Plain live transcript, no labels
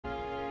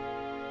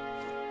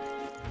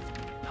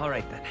All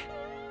right then.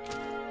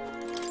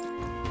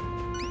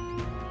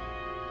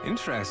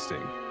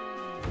 Interesting.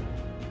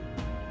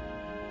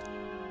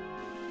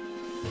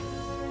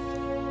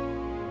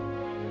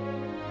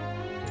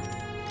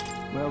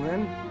 Well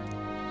then.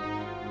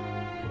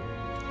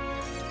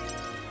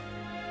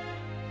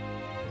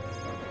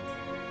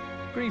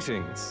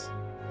 Greetings.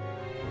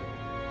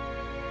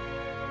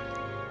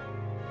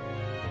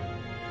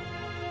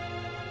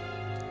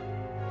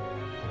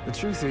 The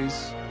truth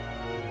is,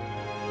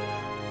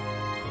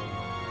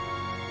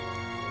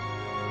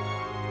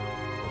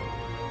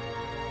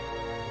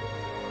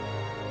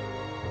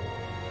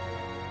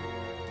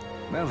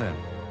 well then.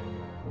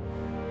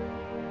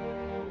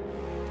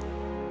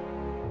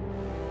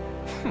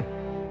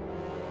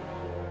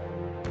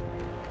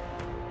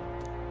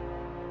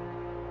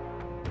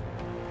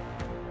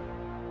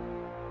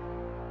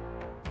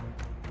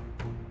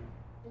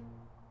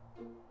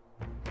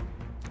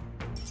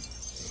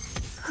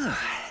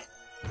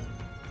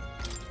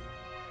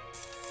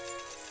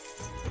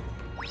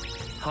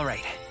 All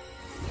right.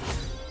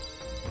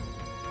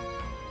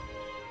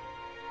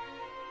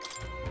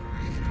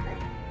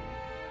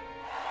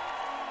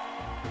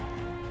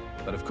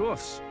 But of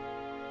course.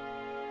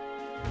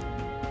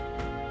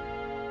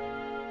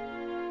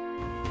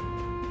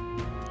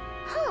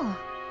 Huh.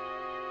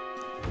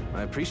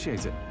 I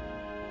appreciate it.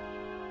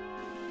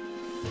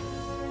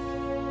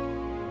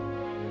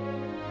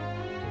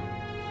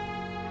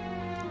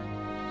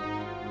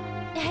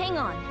 Hang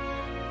on.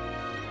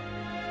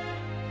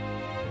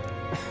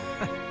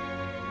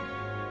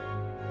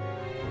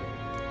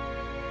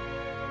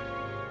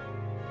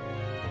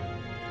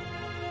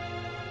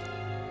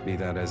 Be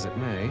that as it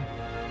may.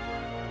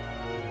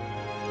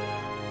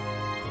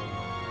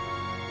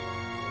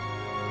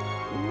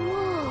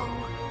 Whoa.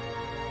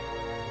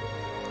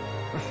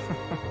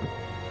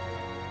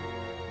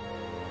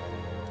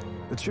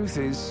 The truth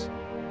is,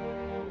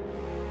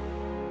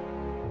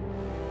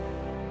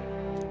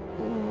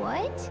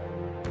 What?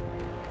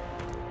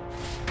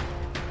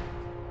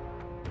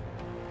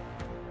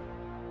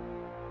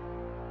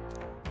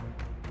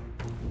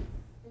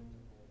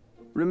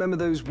 remember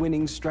those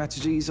winning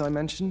strategies I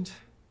mentioned?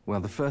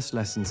 Well, the first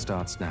lesson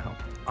starts now.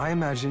 I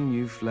imagine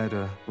you've led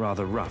a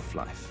rather rough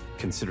life,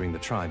 considering the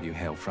tribe you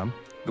hail from.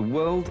 The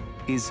world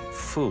is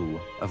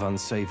full of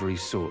unsavory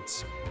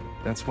sorts.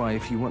 That's why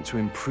if you want to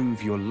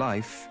improve your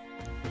life,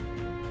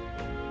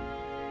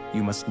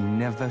 you must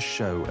never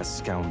show a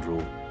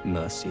scoundrel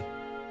mercy.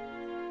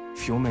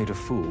 If you're made a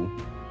fool,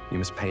 you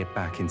must pay it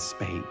back in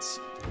spades.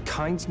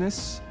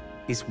 Kindness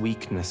is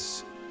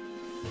weakness,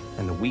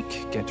 and the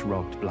weak get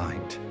robbed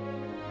blind.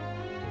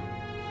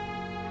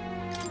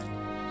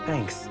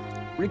 Thanks.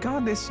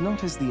 Regard this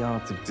not as the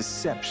art of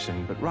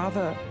deception, but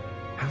rather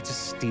how to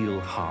steal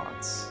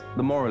hearts.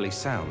 The morally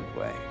sound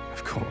way,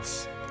 of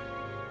course.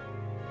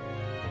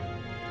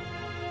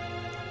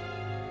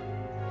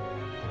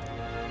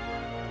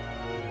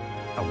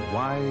 A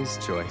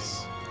wise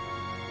choice.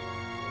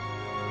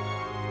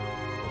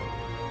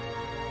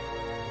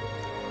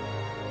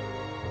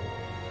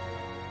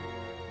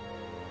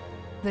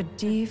 The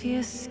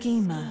devious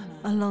schemer,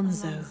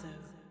 Alonso.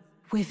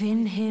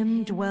 Within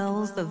him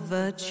dwells the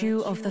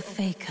virtue of the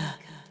faker.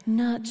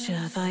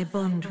 Nurture thy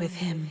bond with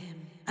him,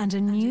 and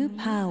a new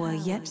power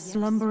yet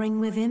slumbering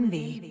within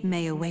thee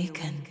may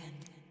awaken.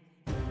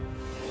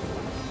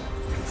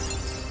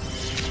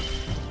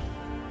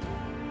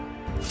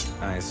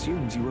 I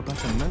assumed you were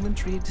but a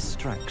momentary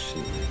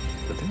distraction,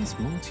 but there's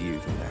more to you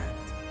than that.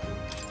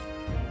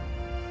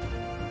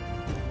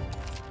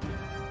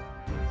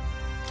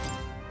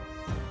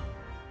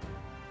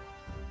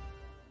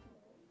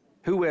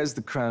 Who wears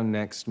the crown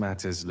next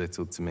matters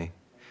little to me.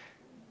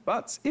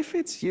 But if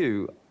it's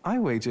you, I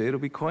wager it'll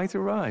be quite a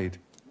ride.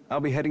 I'll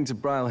be heading to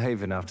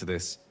Brilehaven after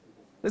this.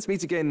 Let's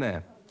meet again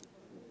there.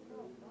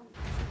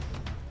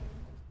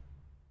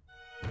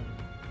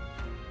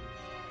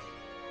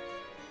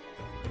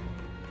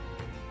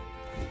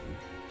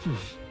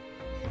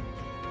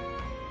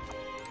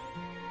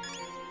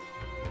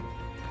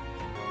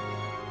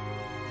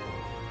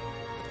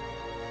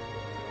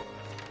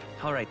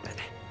 All right then.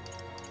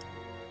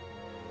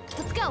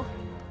 Let's go.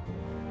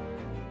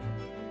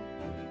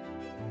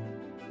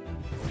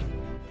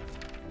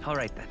 All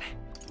right then.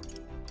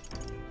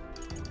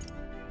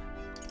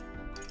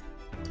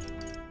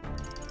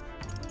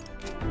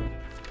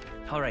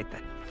 All right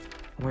then.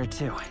 Where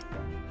to?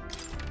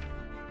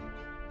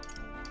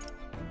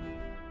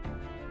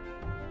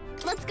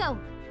 Let's go.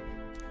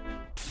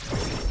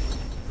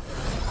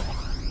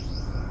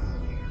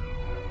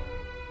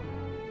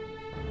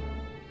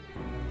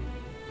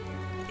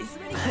 Is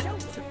there any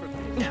shelter from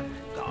here?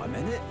 Got a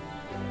minute?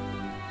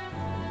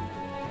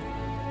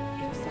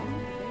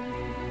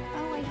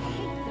 Oh, I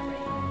hate the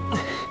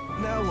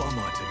rain. Now what am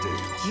I to do?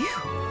 You!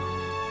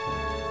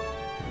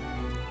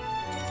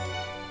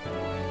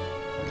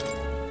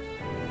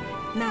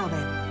 Now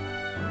then.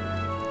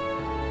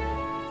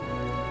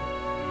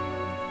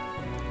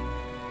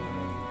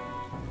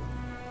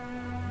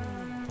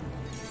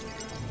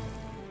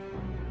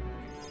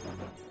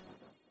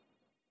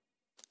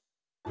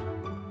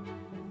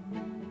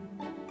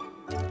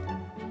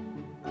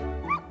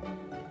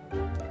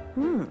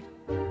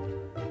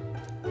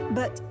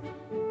 But...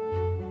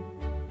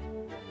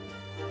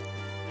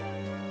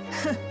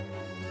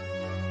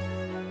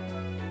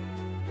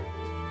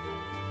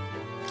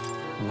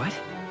 What?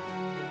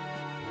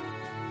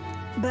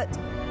 But...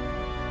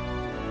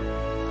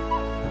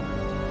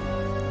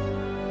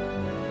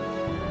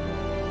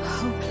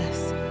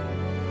 hopeless.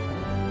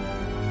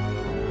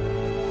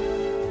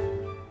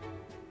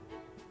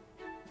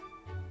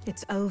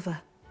 It's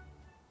over.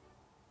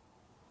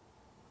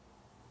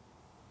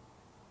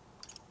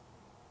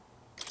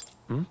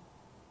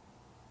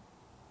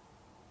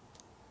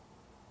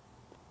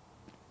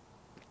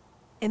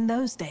 In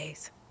those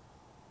days,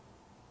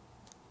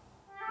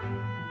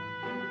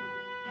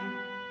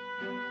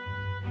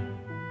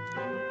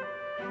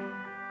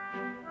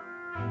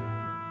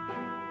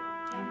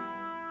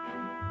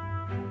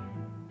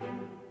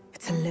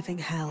 it's a living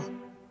hell.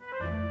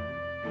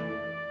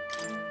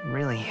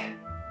 Really?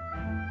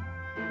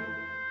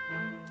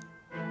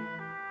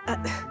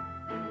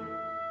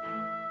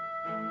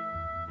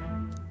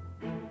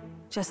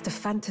 Just a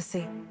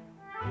fantasy.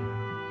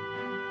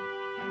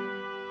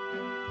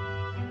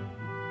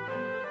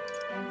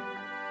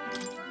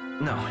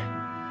 No.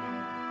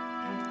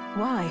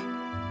 Why?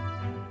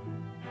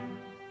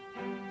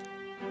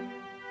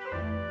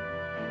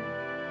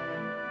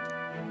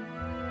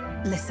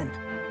 Listen.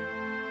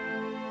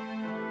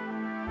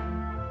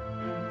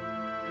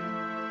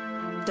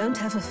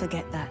 Don't ever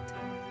forget that.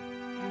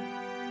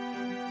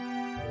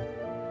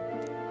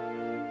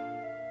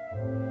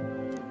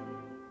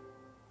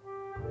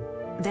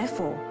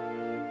 Therefore,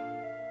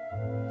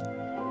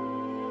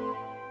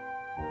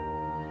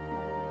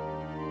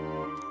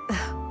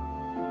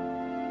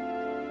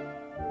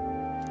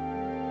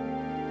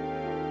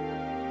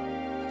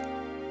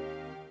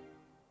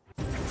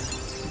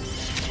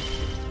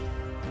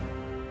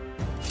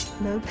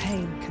 no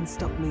pain can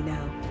stop me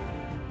now.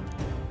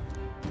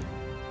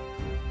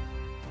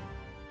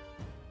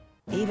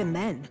 Even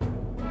then.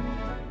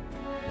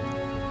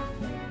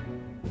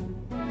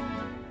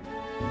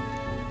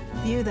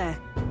 You there.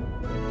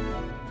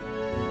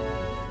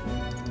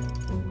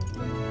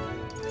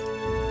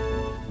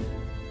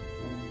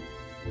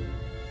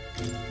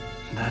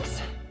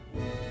 That's...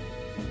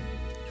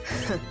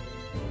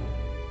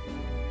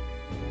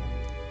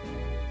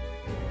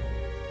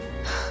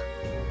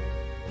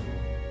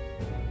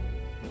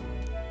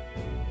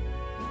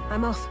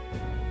 I'm off.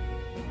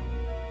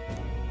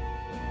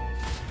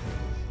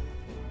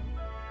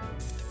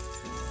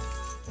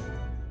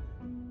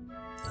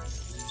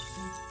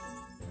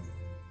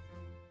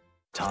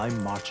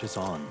 Time marches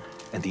on,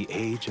 and the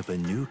age of a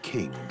new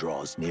king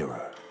draws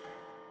nearer.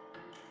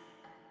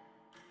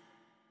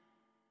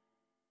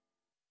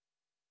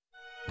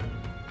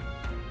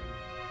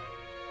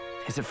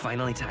 Is it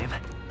finally time?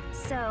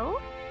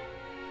 So?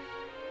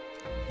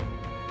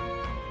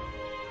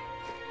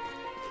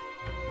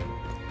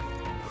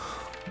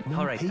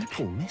 All right, then.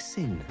 People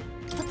missing.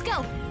 Let's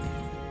go!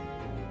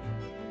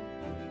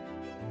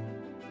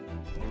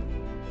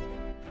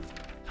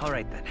 All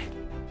right, then.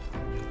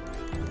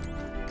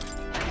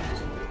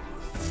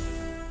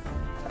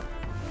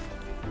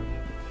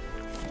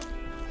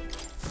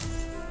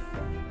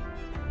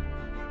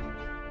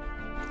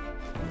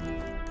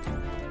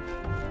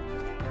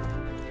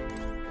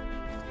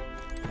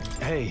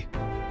 Hey.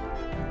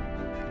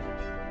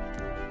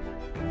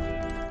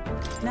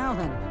 Now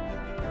then.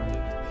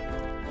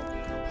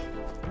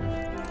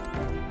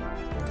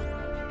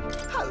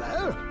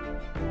 Hello.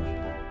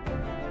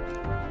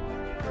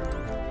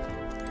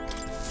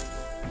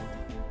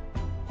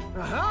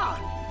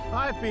 Aha!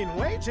 I've been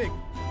waiting.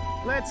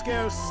 Let's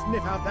go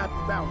sniff out that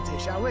bounty,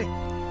 shall we?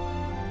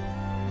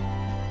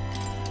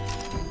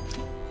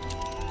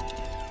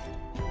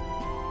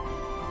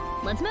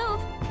 Let's move!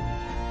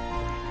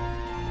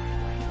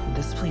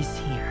 This place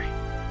here.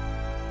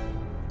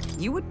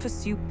 You would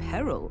pursue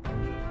peril.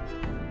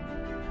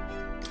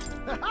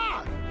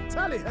 Ha-ha!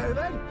 Tally-ho,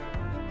 then!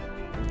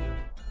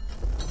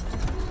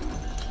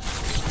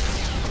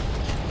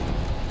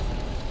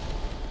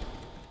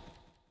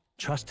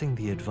 Trusting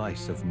the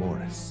advice of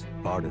Morris,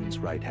 Barden's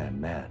right-hand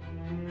man,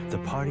 the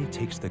party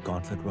takes the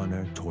Gauntlet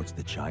Runner towards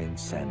the giant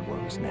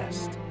Sandworm's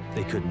nest.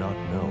 They could not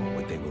know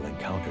what they will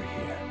encounter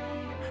here,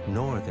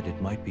 nor that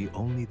it might be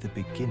only the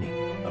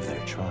beginning of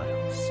their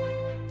trials.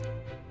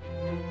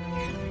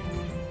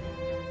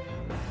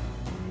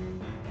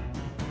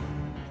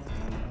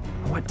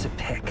 What to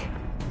pick?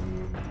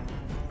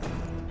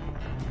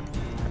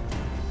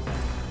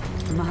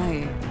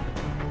 My...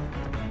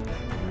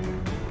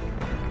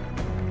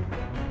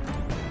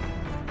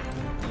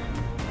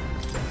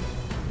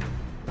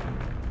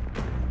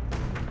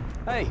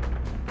 Hey!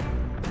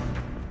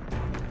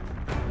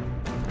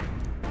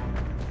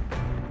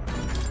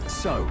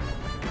 So...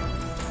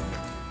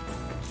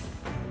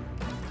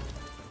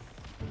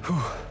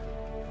 Whew.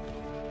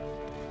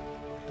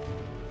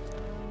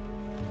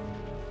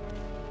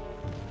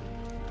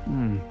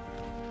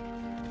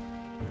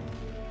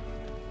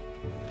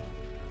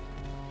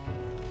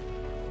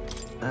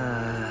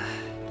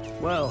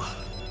 Well...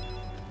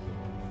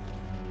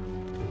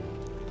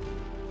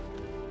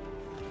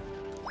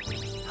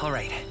 All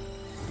right.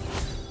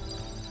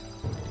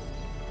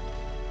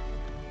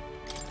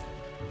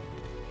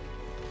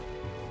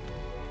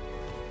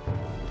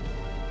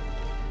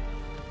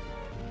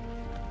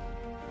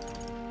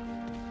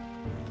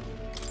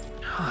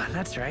 Oh,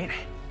 that's right.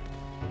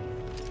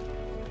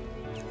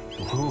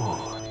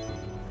 Ooh.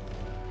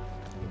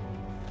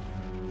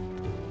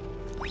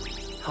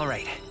 All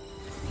right.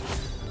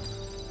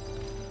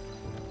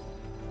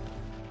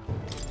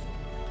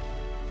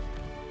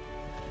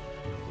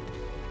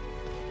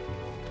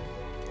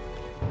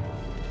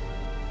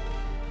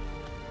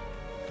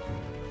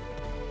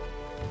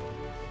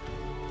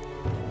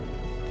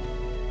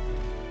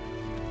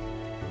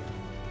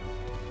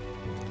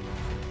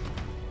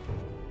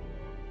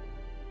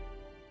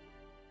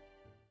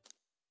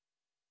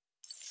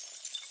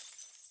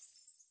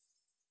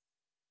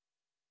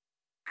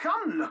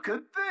 Come look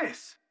at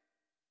this!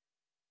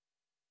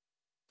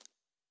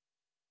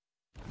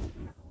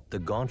 The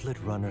Gauntlet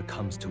Runner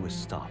comes to a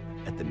stop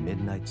at the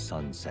midnight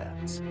sun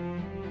sands.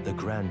 The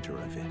grandeur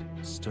of it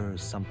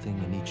stirs something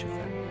in each of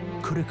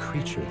them. Could a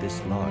creature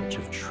this large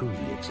have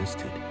truly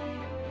existed?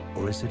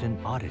 Or is it an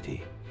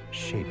oddity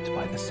shaped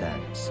by the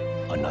sands?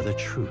 Another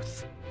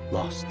truth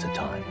lost to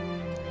time.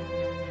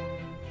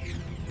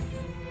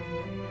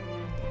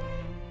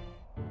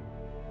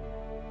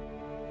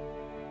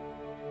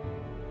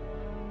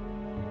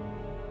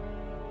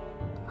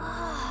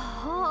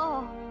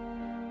 Oh.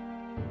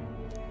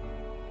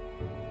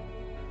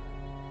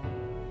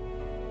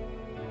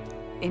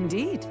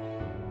 Indeed.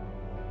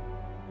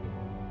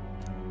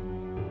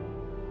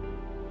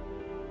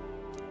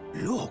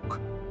 Look!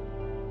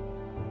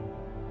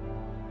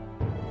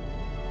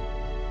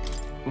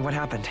 What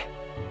happened?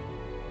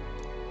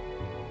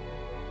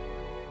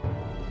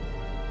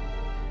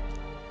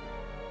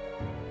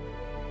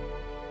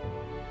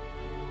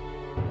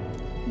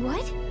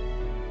 What?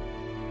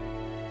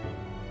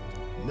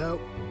 No.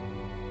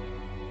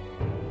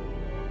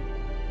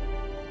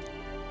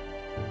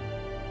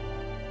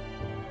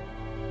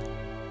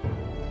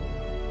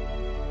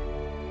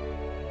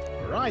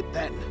 Right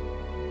then.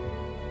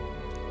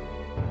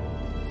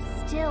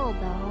 Still,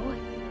 though.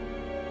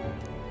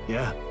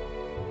 Yeah.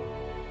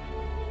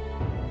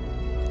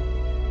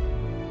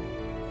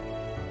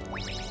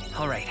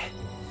 All right.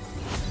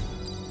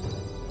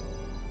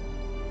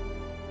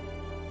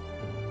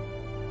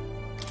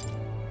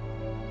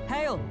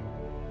 Hail!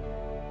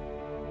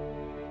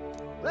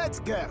 Let's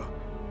go.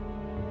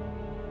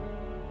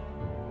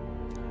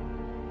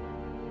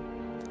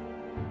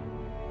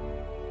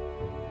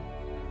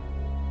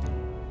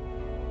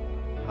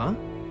 Huh?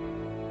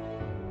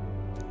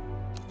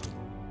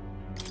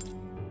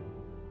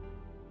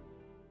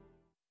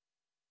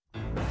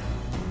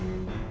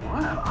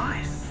 Well,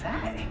 I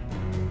say.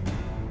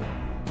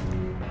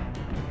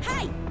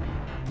 Hey!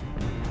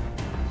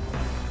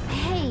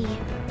 Hey!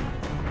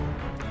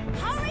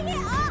 Hurry it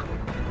up!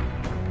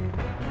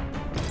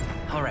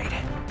 All right.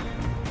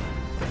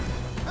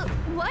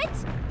 What?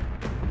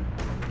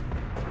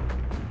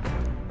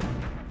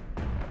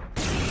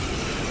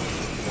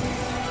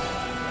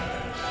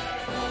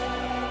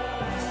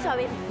 So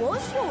it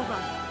was your run.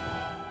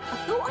 I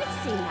thought I'd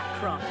seen that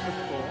craft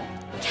before.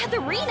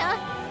 Katharina!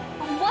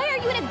 Why are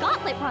you in a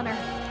gauntlet runner?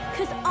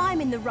 Because I'm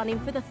in the running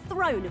for the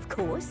throne, of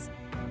course.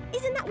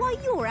 Isn't that why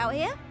you're out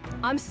here?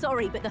 I'm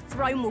sorry, but the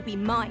throne will be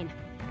mine.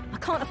 I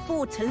can't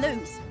afford to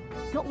lose.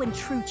 Not when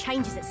true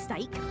change is at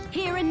stake.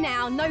 Here and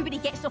now, nobody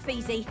gets off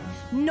easy.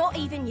 Not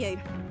even you.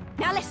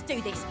 Now let's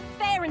do this,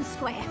 fair and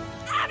square.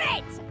 Have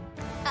it!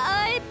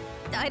 I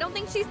don't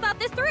think she's thought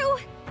this through.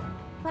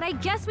 But I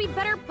guess we'd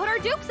better put our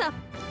dukes up.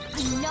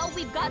 I know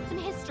we've got some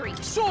history.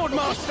 Sword but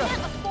Master! we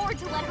can't afford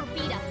to let her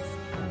beat us.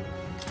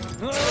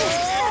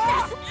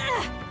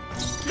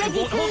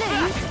 Ready to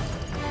lose?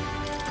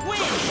 Win!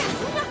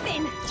 That's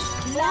nothing!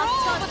 Last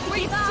chance to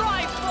give up.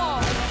 Strive for!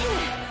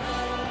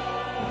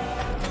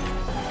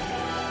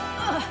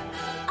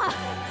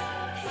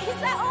 Is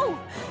that all?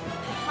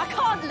 I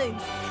can't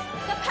lose.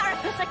 The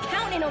parapets are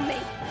counting on me.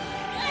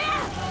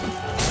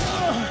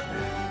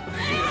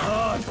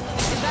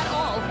 Is that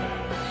all?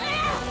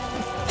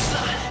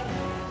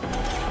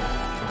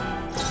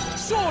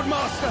 Sword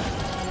Master!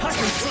 Hack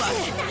and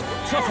slash!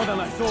 Tougher than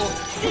I thought.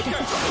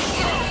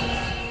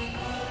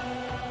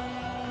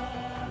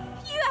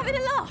 You having a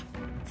laugh?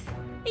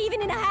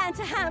 Even in a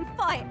hand-to-hand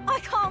fight, I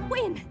can't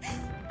win.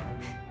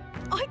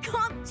 I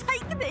can't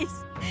take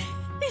this.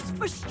 This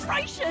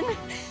frustration.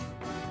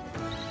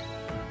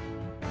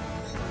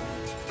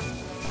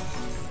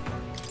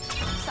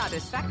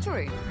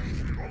 Satisfactory.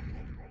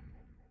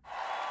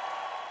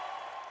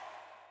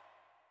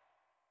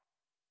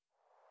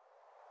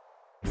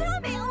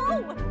 Damn it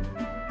all!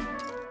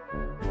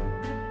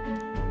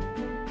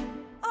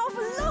 I've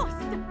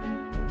lost!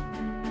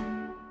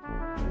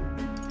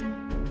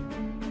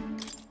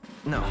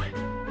 No.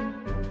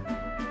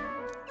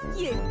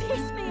 You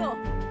piss me off!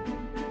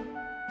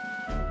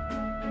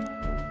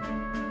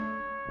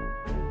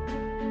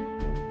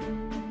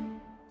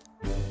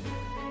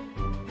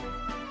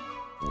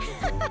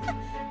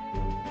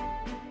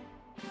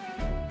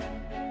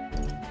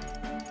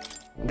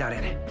 doubt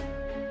it.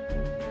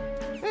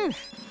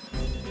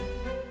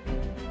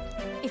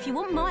 If you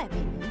want my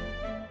opinion...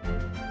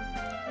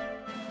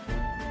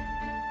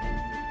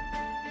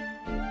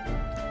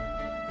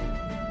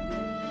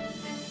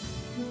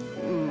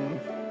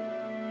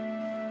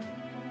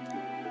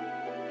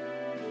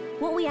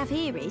 What we have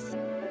here is...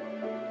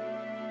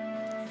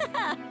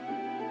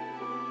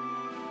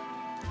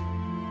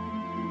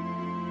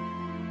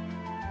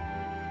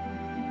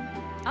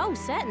 Oh,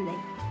 certainly.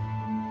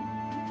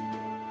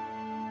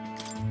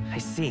 I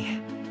see.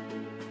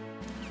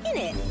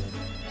 Innit?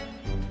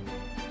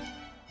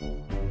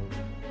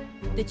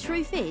 The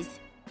truth is...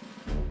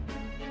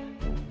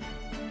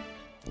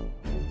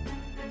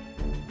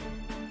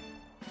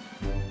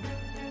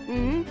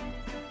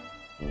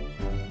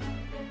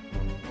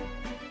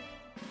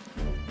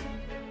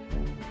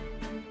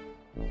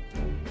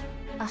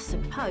 I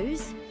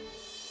suppose.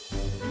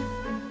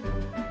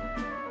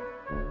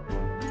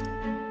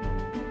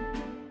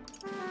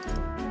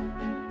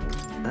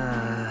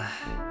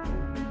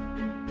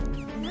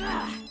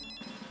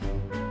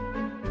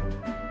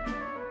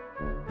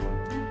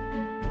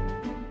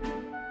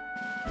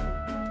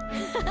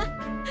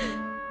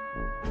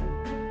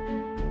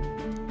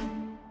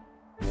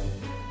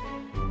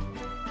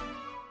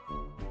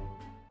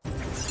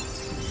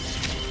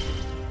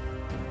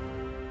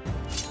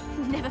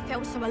 Never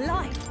felt so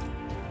alive.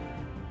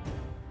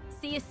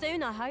 See you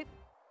soon, I hope.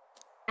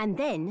 And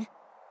then...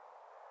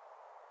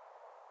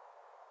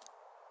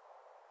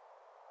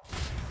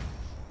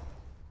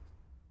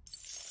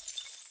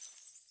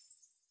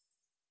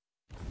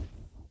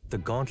 The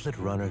Gauntlet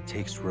Runner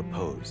takes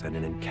repose at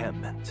an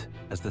encampment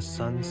as the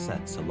sun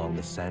sets along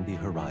the sandy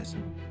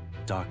horizon,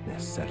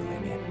 darkness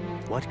settling in.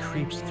 What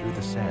creeps through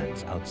the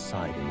sands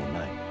outside in the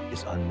night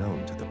is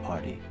unknown to the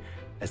party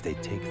as they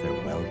take their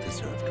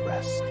well-deserved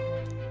rest.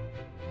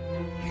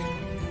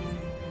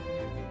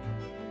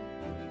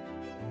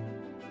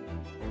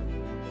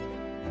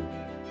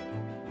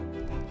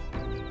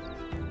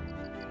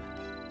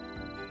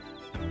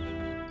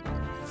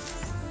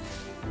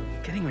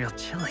 Getting real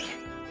chilly.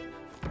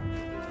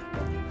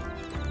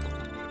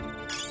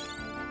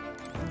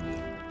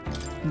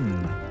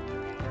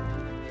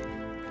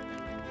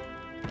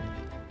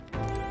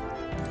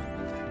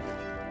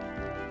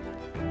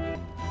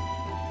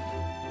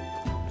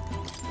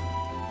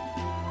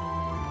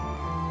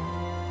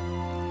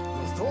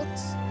 Your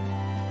thoughts?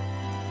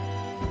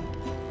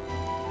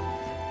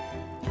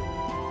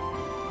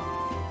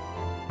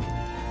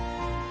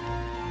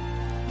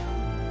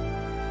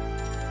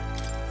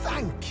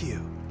 Thank you.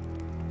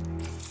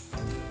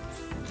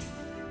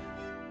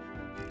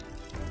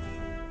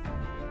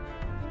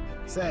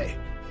 Say.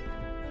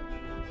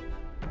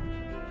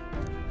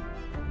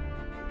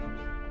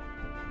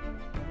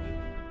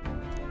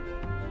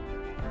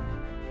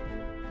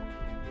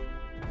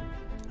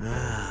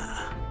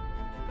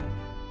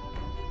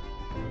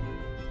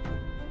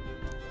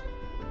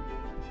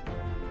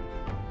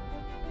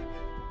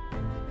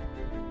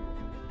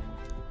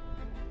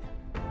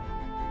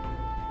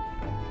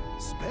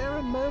 Spare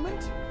a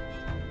moment?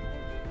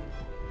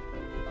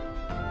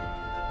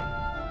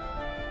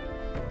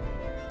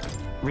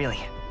 Really?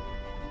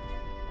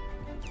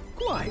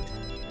 Quite.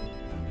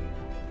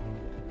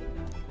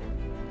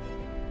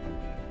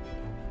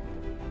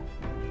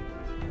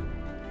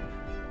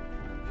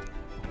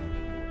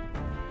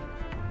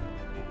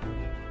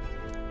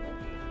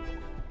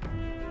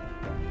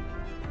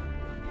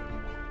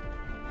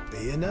 Do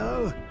you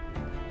know?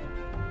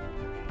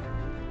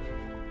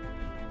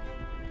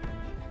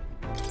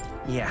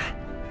 Yeah.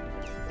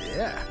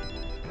 Yeah.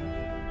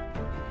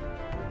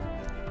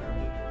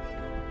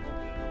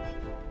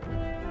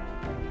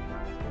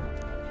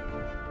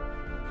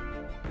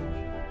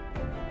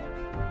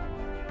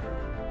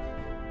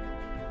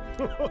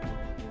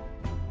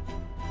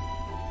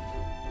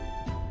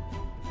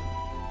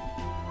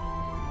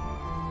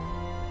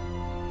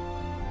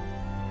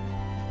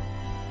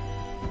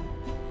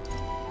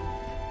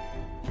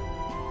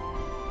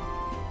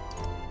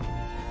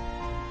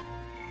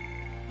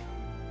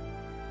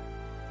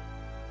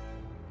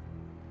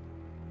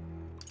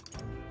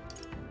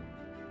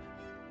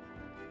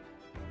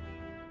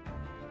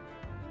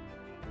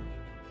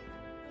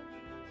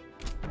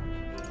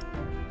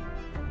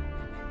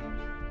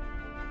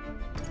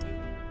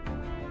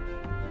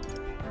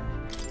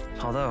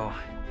 Although...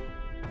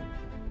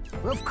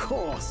 Of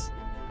course.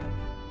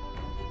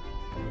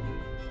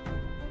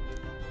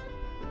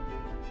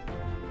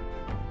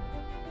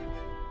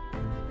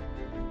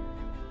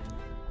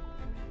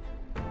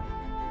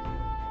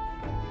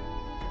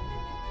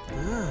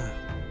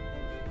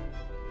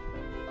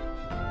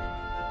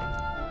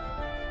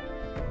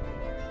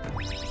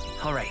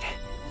 All right.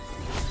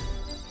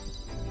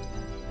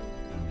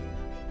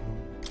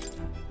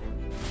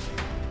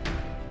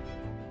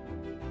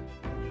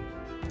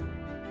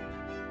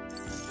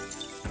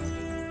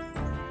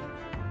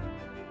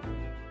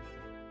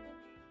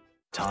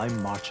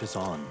 Time marches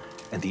on,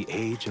 and the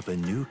age of a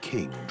new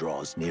king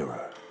draws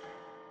nearer.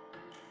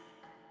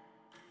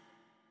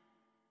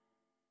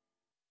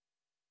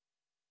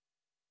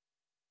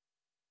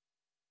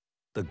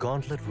 The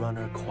gauntlet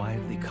runner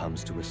quietly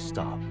comes to a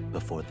stop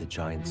before the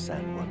giant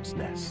sandworm's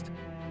nest.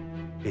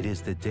 It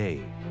is the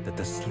day that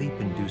the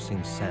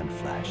sleep-inducing sand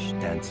flash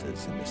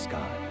dances in the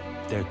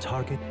sky. Their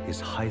target is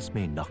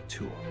Heismay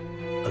Noctur,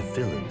 a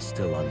villain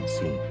still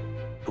unseen,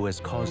 who has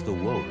caused the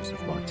woes of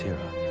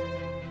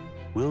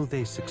Martira. Will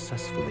they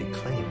successfully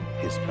claim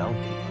his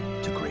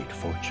bounty to great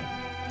fortune?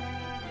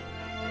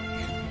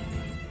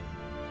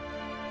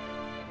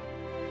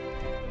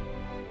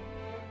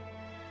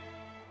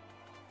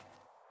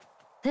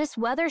 This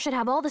weather should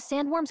have all the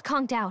sandworms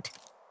conked out.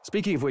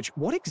 Speaking of which,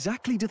 what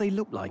exactly do they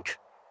look like?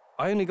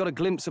 I only got a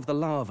glimpse of the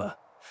larva,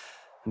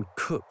 and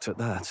cooked at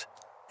that.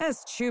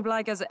 As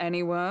tube-like as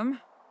any worm.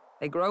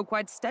 They grow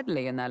quite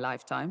steadily in their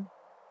lifetime.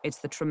 It's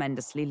the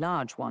tremendously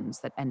large ones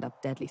that end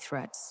up deadly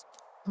threats.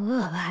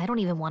 Ugh, I don't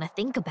even want to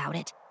think about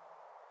it.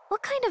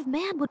 What kind of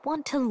man would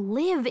want to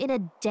live in a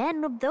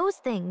den of those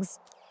things?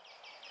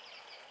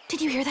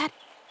 Did you hear that?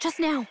 Just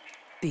now.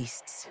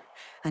 Beasts,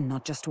 and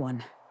not just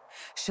one.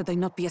 Should they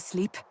not be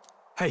asleep?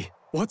 Hey,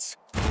 what's...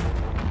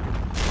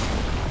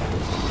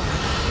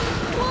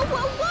 Whoa,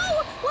 whoa,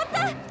 whoa! What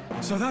the?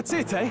 So that's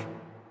it, eh?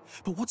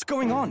 But what's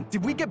going on?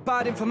 Did we get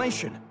bad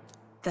information?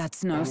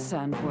 That's no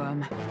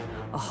sandworm.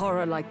 A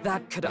horror like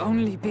that could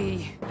only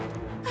be...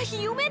 A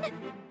human?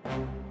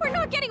 We're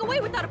not getting away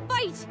without a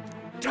fight!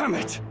 Damn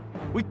it!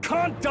 We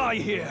can't die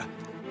here!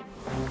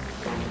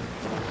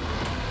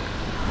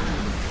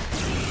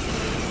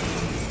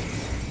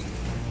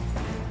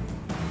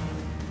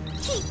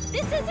 Hey,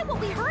 this isn't what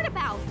we heard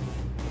about!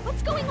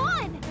 What's going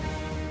on?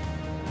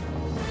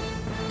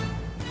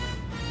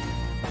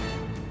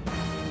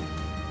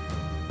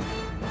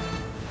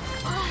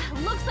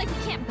 Looks like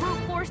we can't brute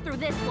force through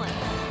this one.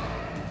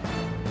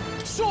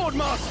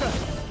 Swordmaster!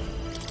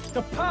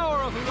 The power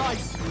of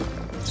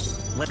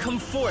light! Let come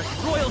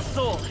forth, Royal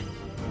Soul!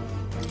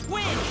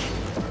 Win!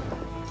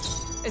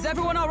 Is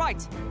everyone all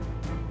right?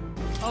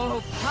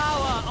 Oh,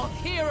 power of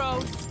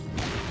heroes!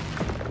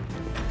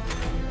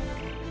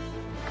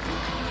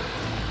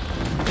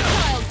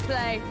 Child's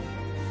play!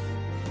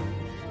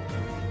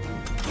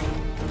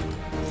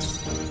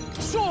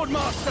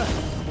 Swordmaster!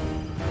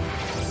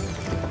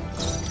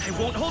 I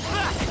won't hold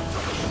back!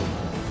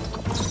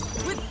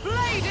 With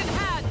blade in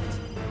hand!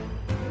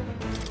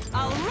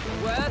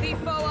 Worthy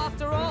foe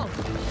after all!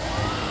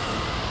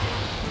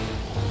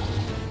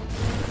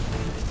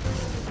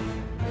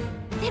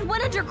 It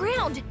went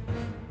underground!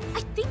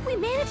 I think we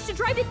managed to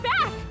drive it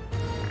back!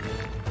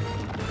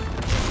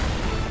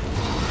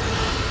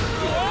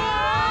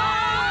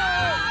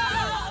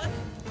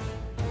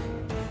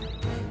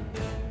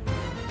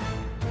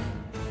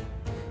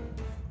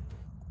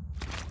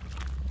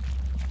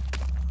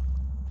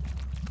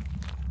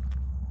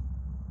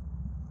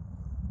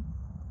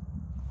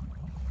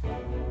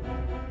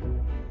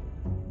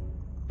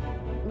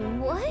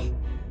 What?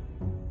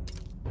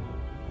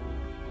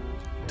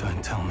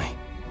 Don't tell me.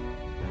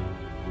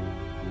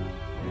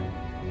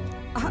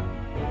 Huh?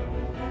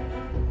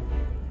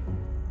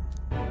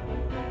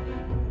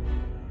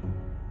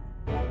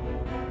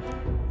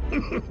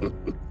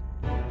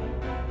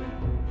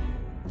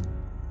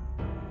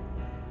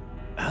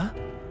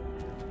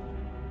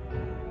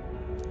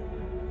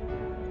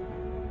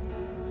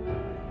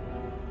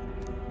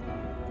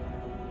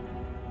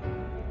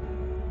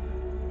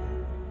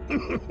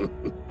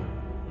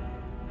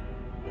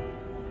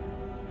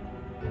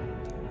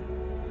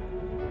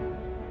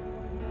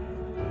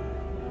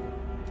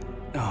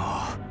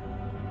 Oh.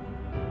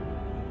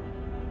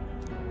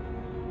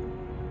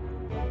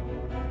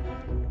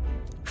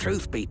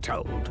 Truth be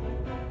told,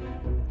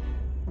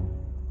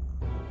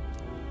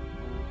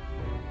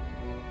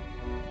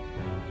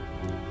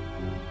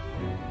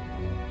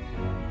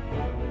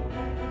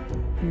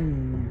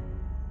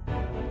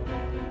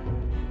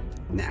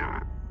 nah.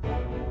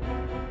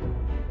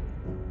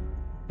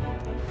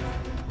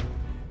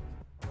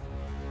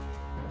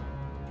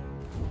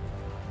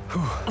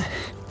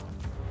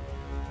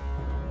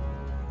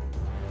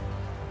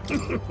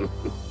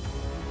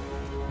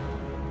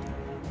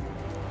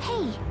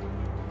 Hey!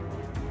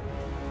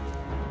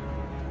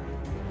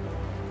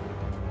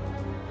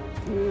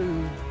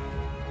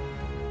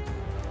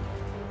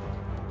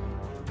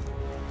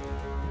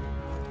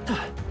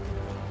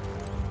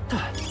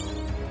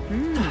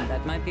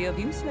 That might be of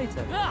use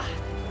later.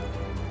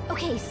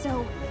 Okay,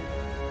 so...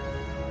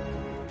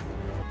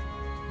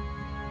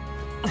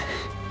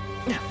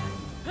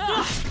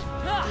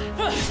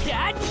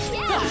 Dad?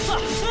 Yeah!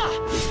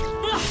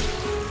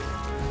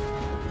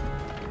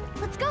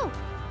 Let's go!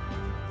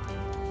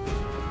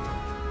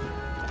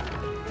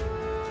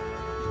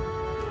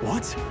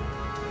 What?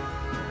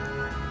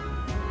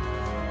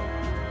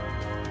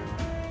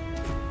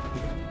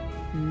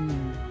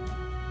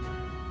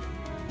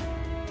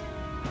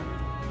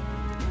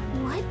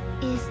 What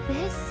is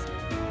this?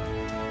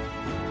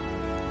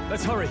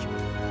 Let's hurry.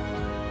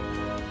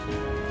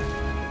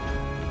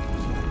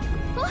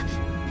 Huh?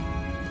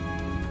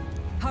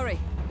 Hurry!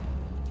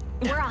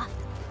 We're off.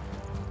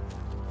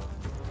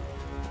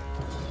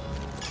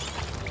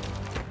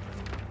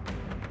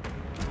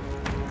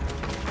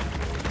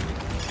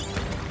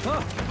 You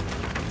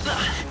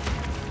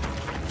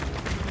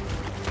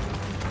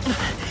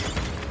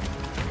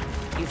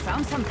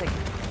found something.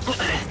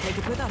 Let's take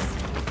it with us.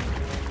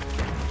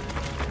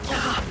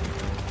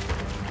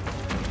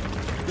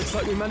 Looks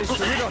like we managed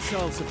to rid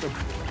ourselves of them.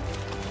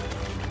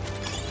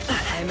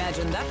 I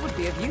imagine that would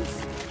be of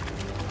use.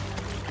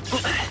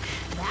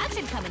 That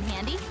should come in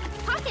handy.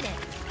 Pocket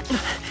it.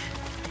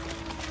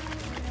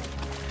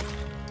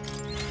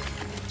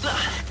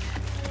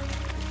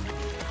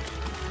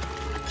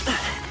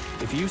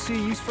 If you see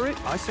use for it,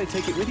 I say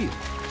take it with you.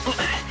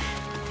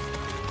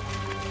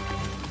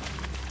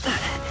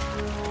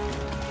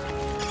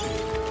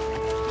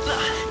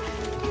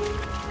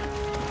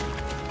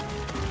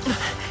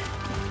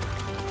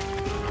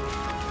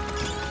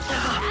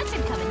 That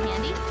should come in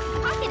handy.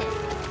 Pocket it.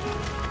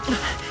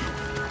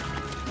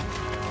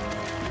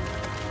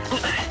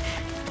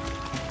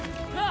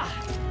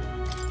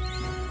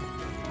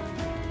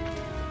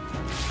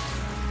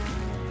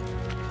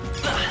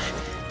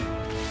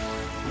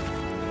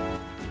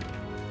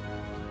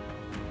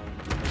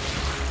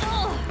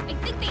 Oh, I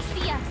think they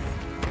see us.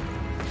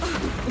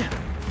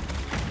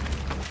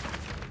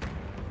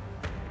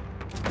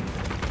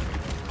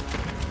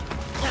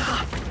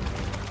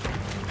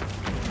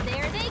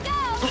 There they go.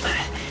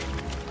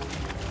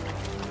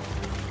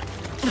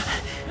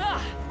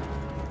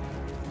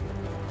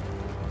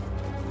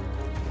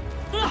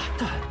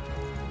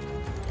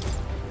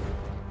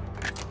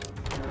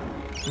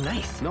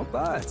 Nice. Not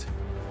bad.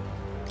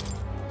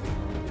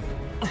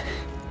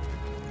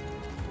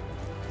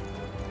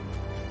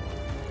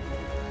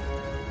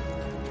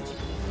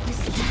 You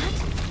see that?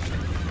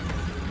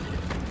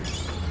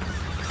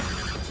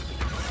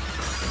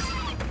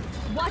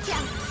 Watch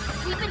out!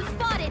 We've been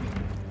spotted!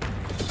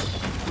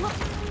 Look!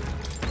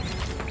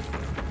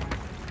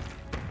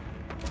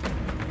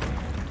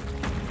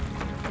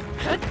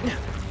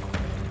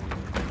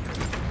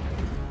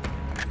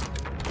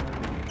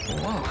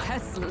 Whoa,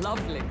 that's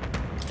lovely.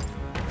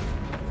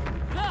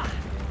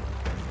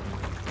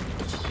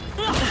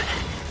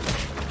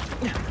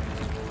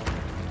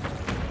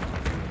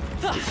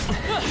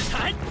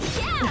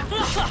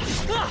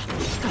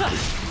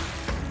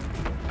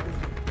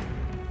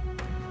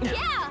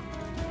 Yeah!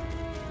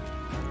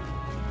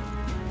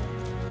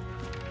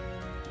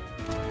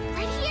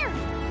 Right here!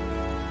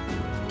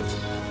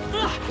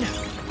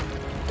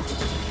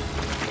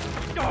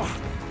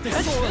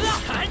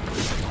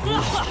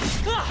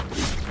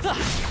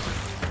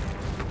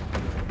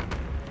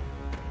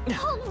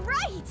 All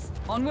right!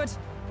 Onward.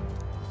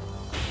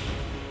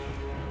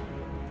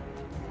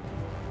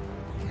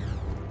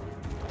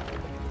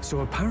 So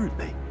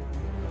apparently...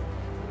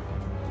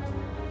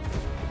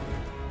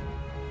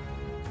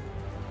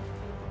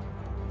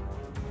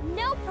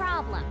 No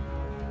problem.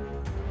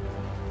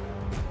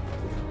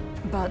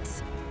 But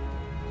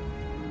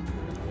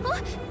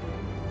Huh?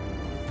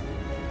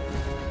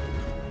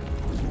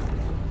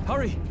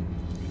 Hurry!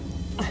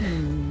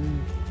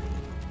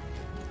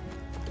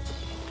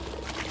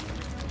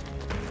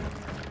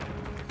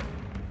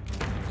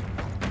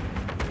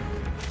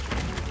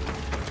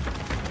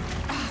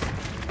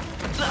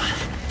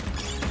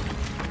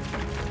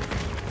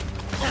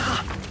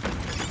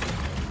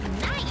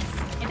 Nice!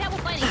 I bet we'll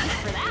find a use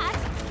for that.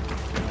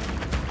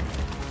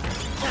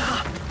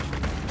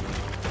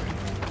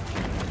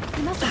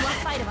 He must have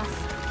lost sight of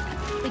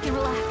us. We can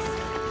relax.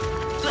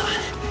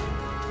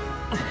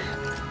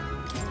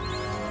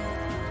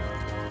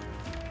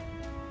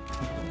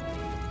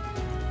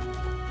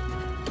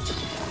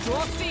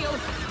 draw steel.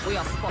 We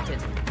are spotted.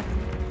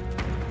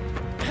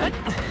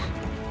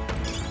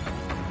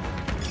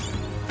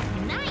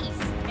 Nice!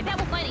 I bet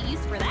we'll find a use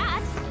for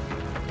that.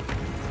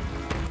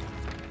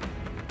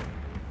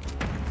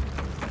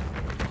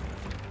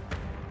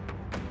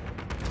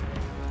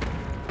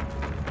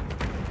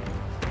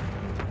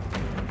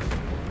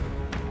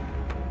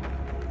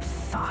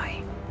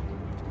 Fine.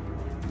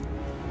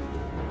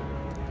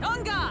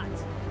 On guard!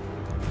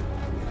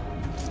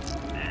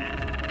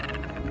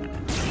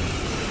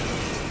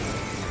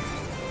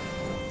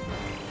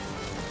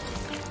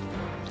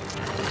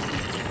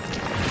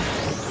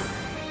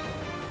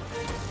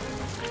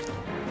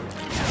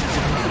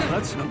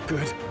 That's not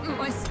good.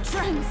 My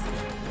strength!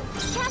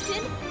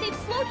 Captain, they've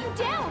slowed you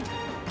down.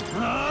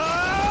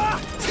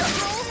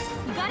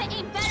 You gotta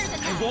aim better than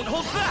that. Won't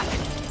hold back!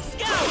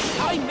 Scout!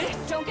 I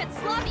missed! Don't get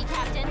sloppy,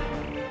 Captain.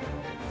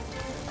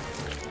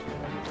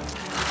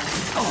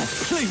 Oh,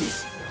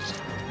 please!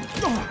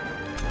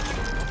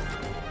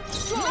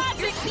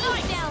 Magic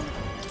speed down.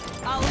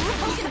 I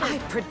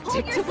Hold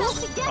predictable?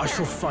 yourself together. I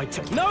shall fight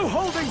it. No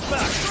holding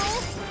back!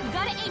 You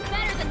gotta aim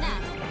better than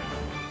that.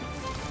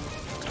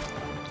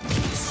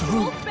 So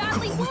Both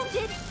badly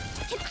wounded.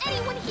 Can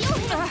anyone heal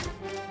him?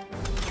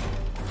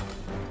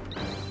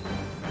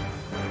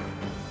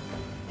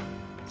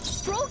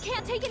 Stroll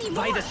can't take any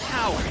more. By this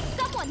power!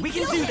 Someone We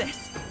can heal do him.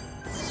 this!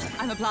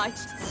 I'm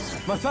obliged.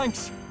 My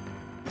thanks.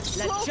 Let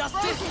Stroll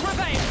justice frozen.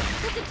 prevail!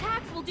 His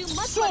attacks will do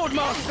much Sword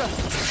less damage. Master!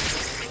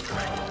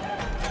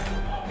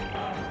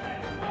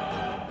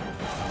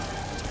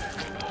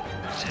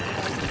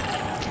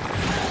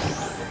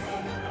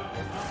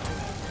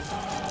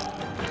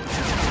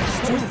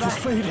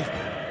 faded.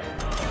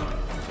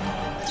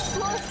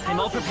 I'm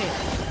all prepared.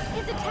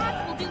 His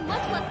attacks will do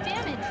much less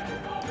damage.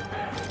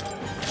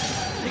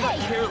 They got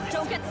careless.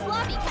 Don't get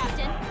sloppy,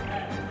 Captain.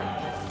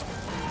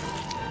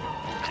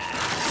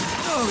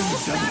 Oh,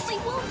 He's badly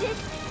wounded.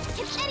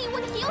 Can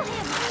anyone heal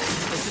him?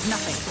 This is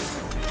nothing.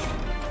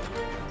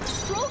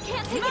 Stroll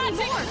can't take any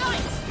Magic more.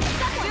 Knight!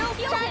 Someone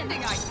heal him.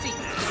 Standing, I see.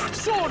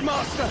 Sword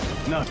Master!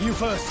 No, you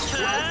first.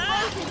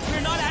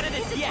 We're not out of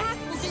this His yet. attacks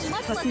will do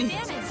much Plus less neat.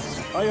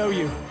 damage. I owe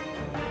you.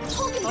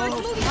 Hulkenberg's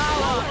moving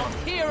Power slower.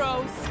 of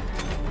heroes!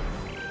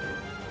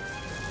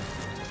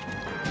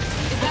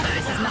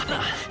 This is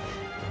nothing.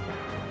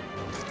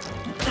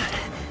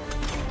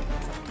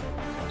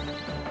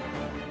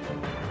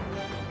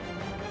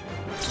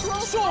 Stroll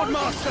Sword frozen.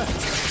 Master!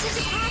 His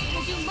attacks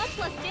will do much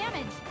less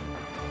damage.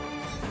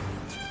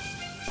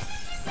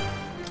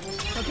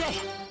 Okay,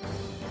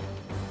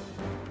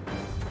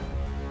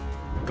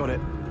 Got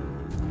it.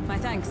 my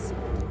thanks.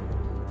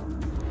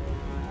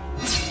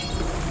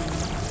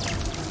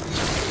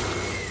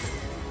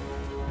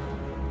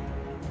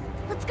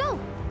 Let's go.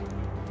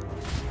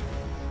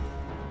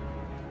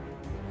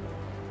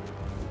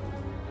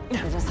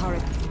 Let us hurry.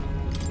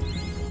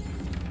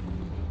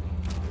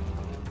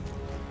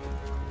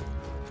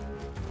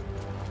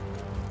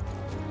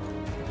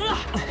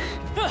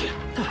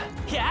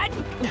 Cat?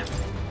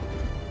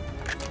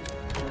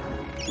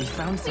 We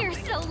found We're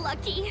something. so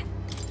lucky.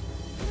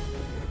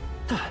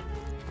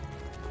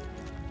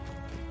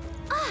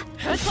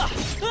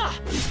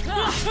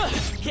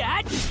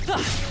 Cat?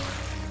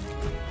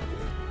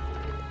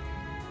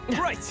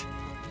 Right.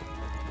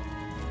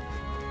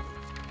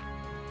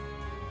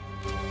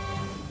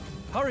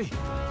 Hurry!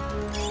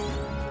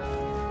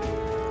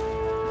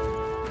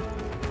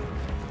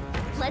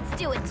 Let's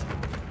do it.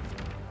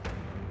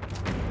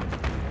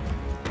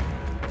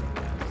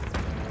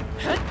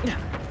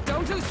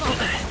 Don't lose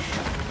focus.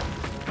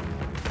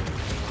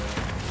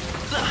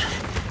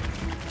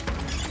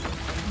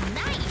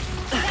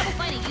 Nice. That will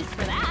find a use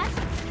for that.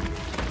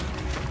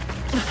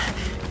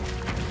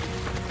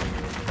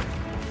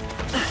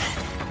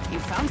 You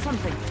found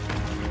something.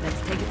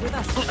 Let's take it with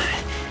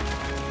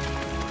us.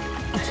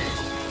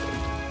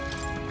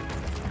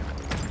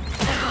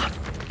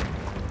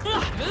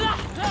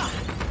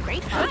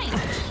 Great find.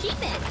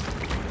 Keep it.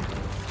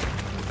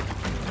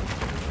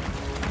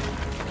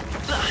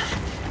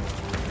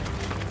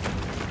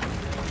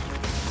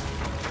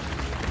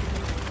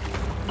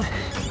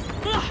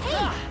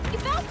 Hey, you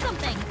found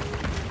something.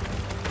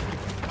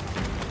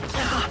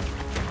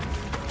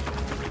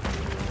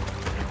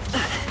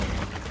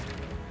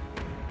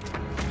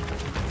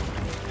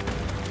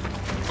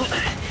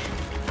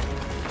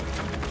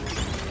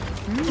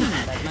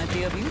 That might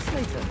be of use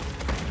later.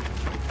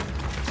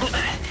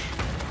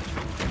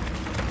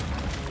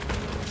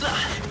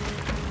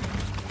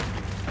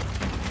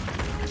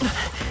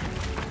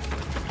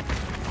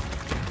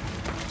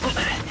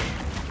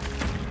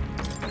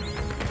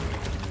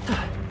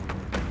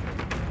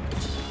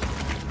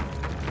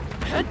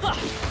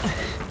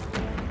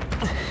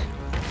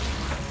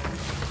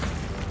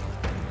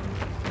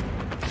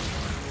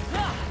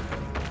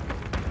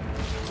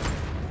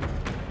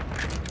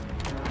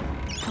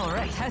 All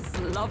right, that's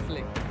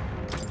lovely.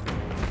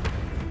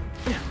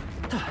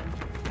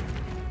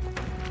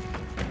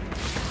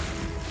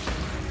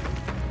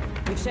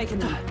 We've shaken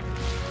them.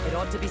 It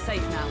ought to be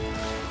safe now.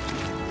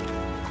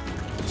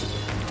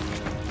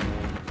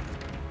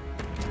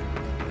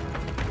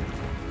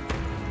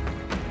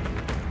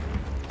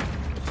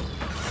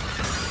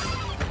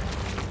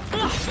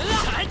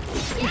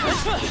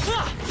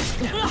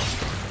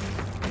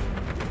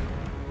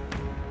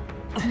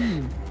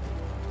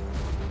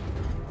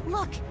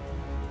 Look.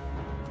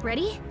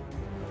 Ready?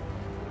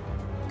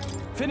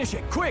 Finish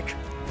it, quick!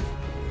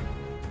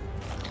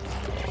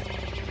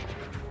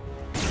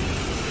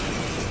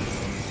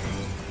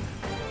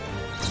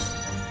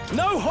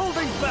 No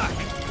holding back!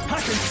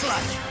 Hack and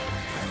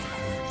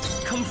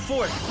slash! Come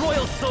forth,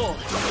 royal soul.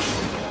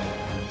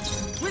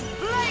 With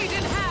blade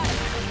in hand!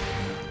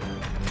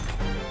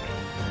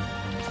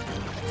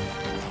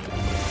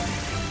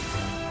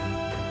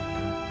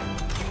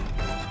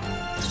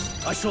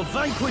 I shall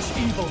vanquish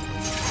evil!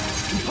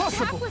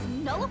 Impossible! Attack was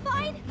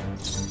nullified?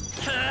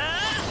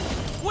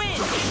 Win!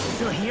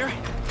 Still here?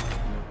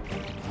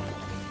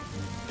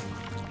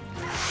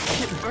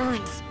 It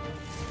burns.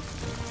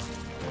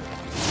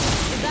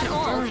 Is that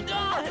all?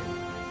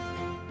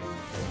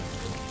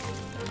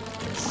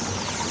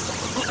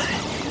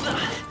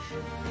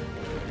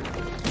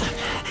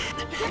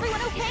 Is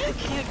everyone okay? I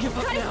can't give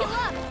up Try to now. heal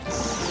up.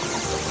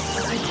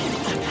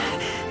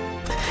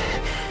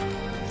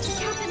 The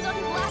captain's on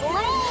his last For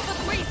leg. all the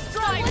three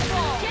strikes Someone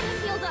fall! get him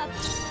healed up.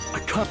 I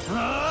can't...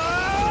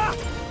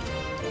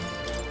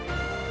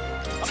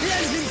 The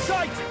end's in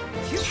sight!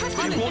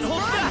 Captain, won't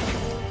hold run. back.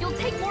 You'll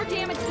take more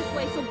damage this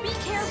way, so be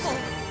careful.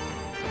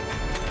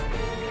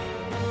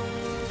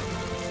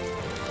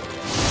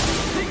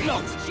 Big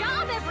lot! Good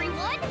job,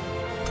 everyone!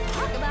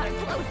 Talk about a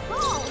close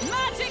call.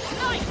 Magic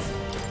Knight!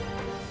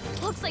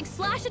 Looks like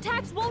slash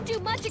attacks won't do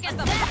much against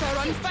As a that. fucker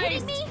Are you unfazed.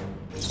 kidding me?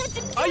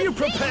 That's Are you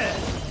insane.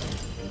 prepared?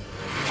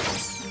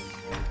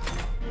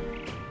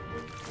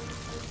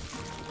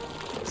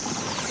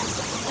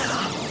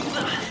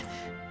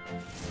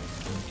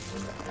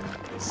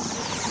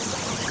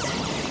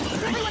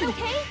 Everyone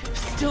okay?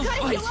 Still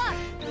Gotta fight. heal up.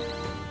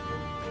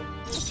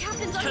 The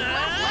captain's on his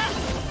last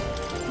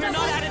left. We're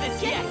not out of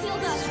this Get yet. him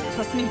healed up.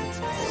 Trust me.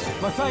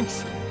 My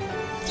thanks.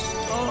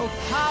 Oh,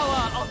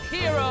 power of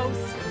heroes.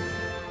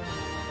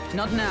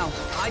 Not now.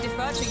 I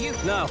defer to you.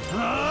 Now.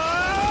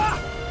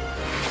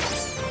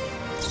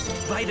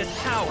 By this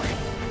power.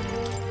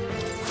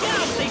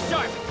 Now stay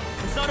sharp.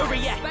 It's not over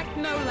yet. Expect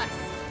no less.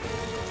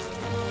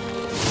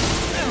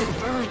 It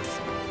burns.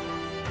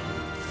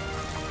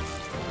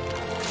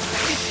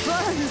 It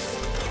burns!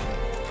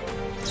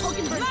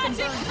 Hulkenberg's been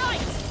Magic burned.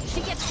 Knight! She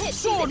gets hit.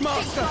 Sword She's in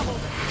big Master! trouble.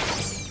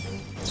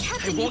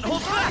 Captain, I won't you've been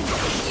hold back.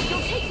 burned.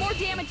 You'll take more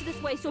damage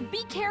this way, so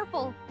be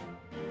careful.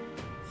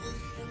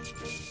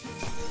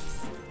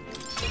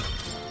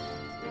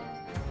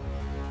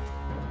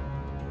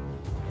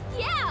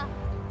 Yeah!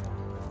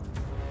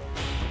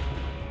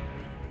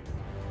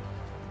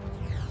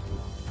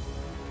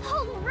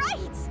 All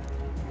right!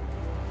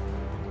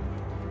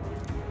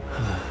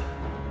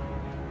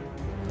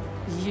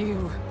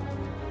 You.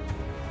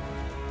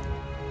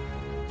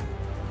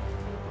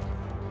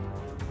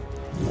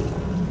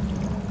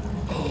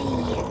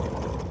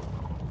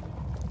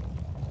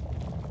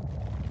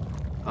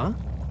 Huh?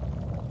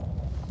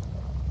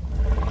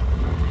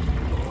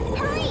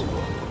 Hurry!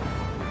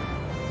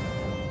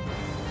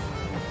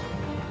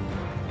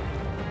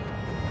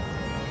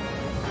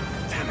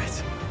 Damn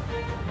it.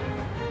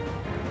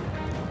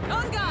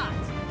 On guard!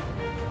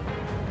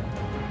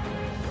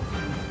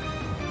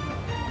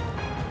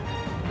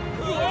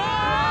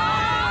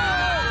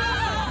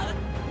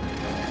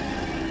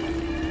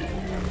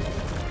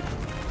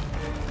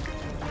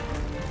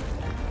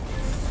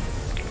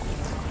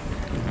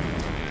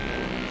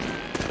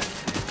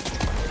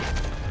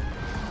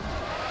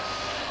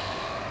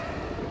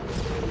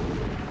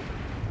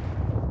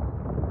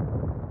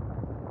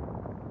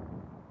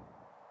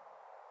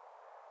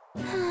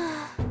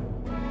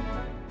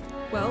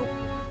 Well,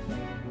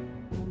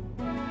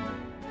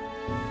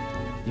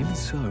 Even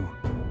so.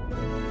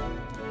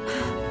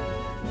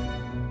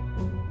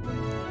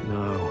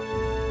 No.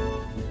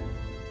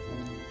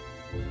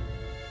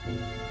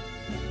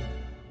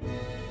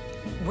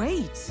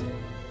 wait.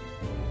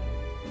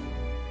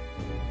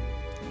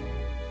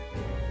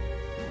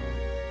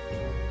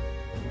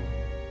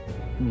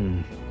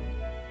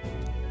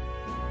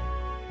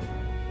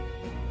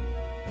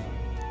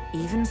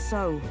 Even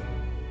so.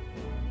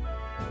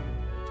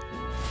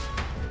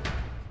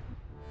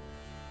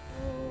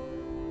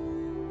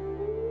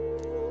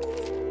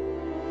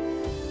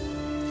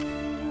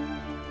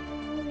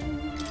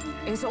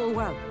 Is all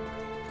well?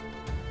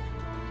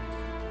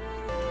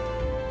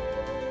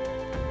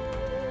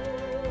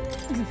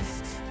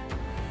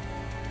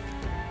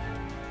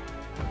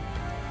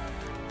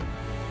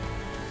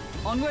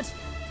 Onward.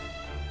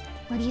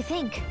 What do you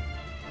think?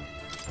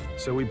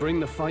 So we bring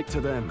the fight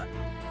to them.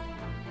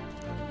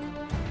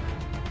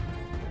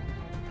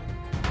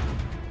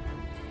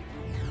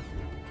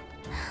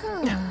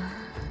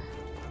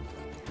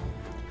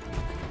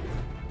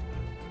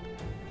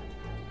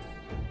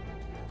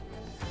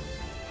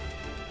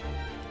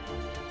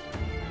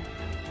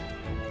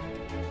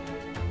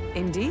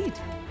 Indeed.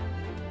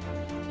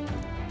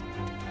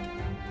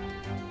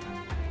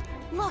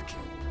 Look!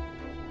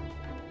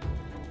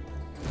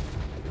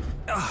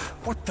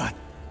 What the?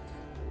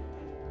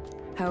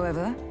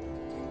 However,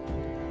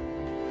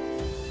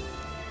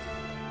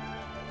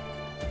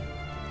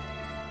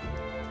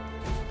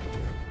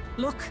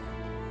 look.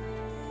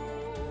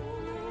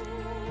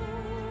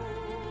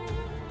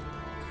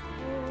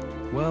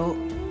 Well...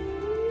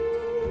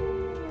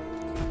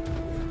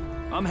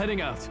 I'm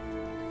heading out.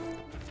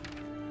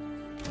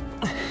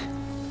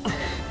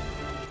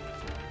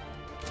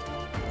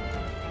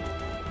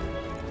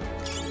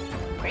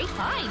 Great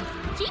find!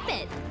 Keep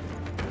it!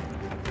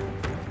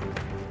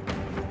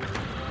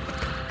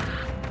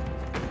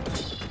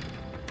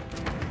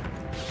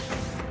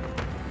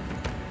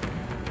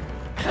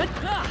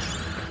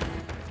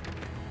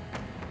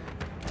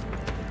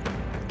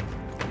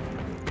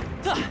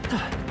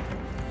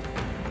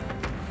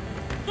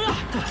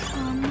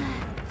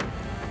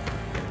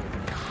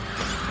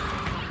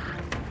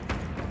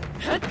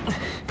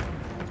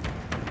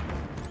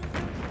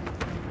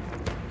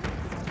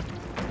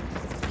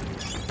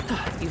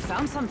 You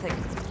found something.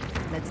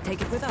 Let's take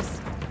it with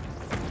us.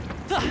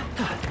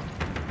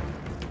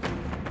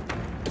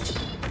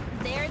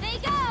 There they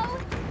go!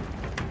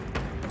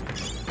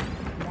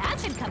 That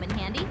should come in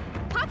handy.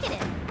 Pocket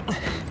it!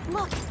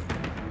 Look!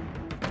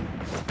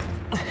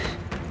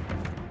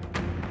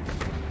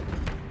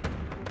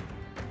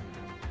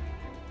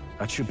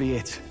 That should be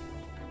it.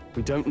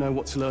 We don't know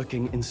what's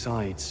lurking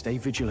inside. Stay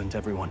vigilant,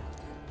 everyone.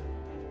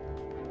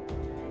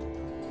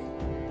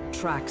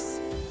 Tracks.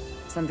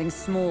 Something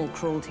small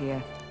crawled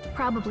here.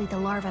 Probably the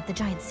larva of the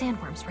giant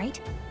sandworms, right?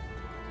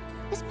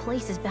 This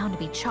place is bound to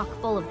be chock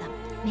full of them.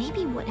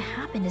 Maybe what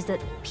happened is that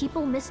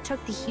people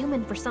mistook the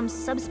human for some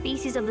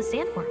subspecies of the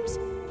sandworms.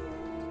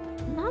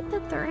 Not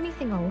that they're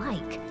anything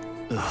alike.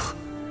 Ugh.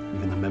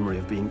 Even the memory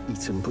of being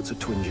eaten puts a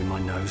twinge in my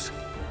nose.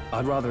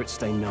 I'd rather it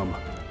stay numb.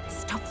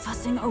 Stop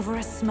fussing over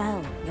a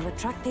smell. You'll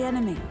attract the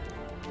enemy.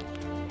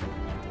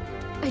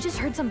 I just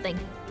heard something.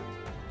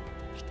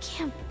 It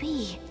can't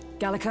be.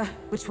 Gallica,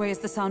 which way is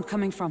the sound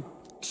coming from?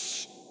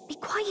 Shh! Be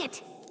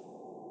quiet!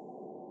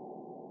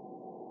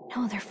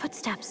 No, they're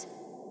footsteps.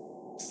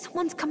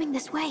 Someone's coming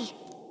this way.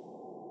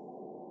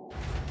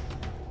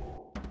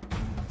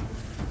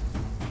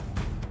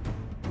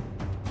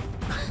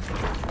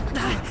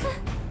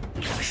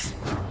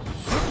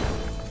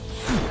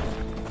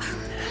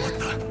 What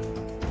the?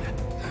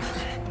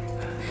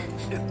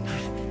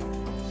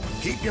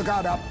 Keep your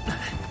guard up.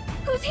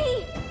 Who's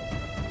he?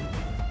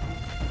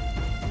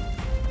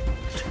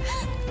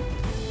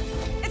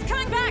 It's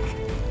coming back!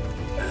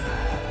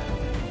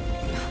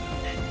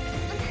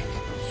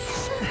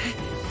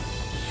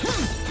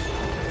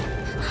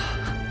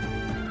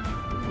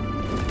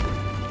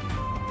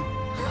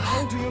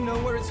 How do you know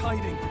where it's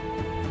hiding?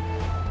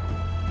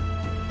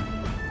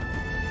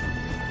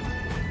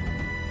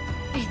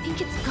 I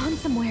think it's gone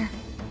somewhere.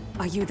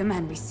 Are you the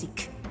man we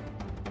seek?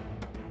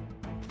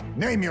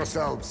 Name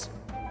yourselves.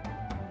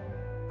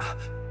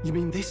 You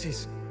mean this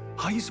is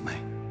Heismay?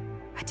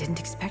 I didn't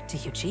expect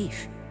a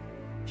Chief.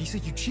 He's a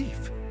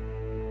chief.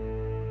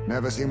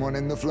 Never seen one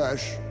in the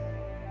flesh.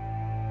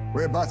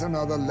 We're but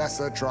another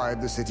lesser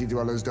tribe the city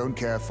dwellers don't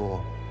care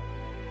for.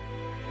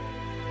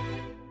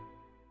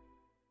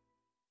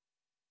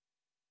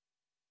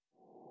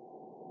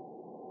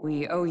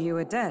 We owe you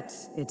a debt,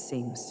 it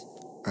seems.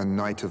 A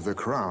Knight of the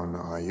Crown,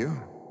 are you?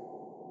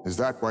 Is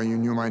that why you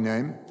knew my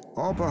name?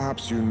 Or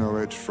perhaps you know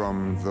it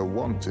from the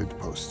wanted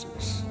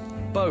posters?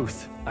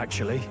 Both,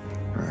 actually.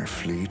 I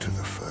flee to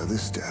the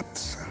furthest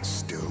depths, and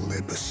still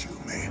they pursue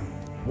me.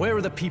 Where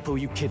are the people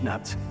you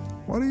kidnapped?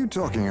 What are you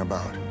talking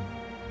about?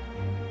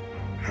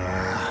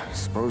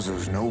 Suppose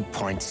there's no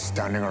point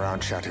standing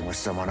around chatting with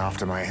someone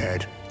after my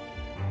head.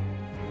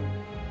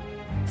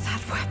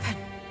 That weapon!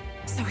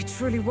 So he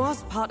truly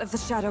was part of the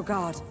Shadow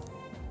Guard.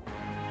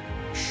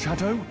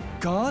 Shadow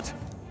Guard?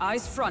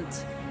 Eyes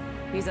front.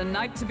 He's a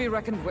knight to be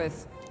reckoned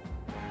with.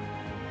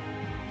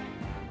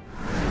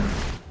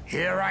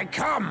 Here I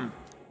come!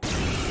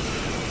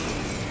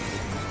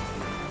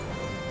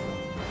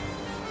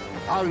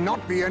 I'll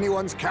not be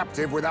anyone's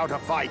captive without a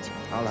fight.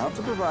 I'll have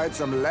to provide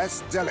some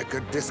less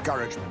delicate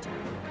discouragement.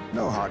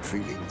 No hard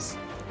feelings.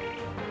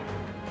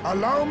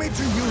 Allow me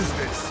to use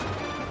this.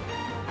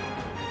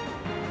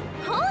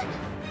 Huh?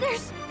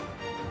 There's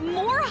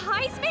more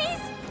Heismays?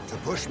 To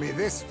push me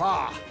this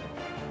far.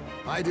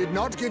 I did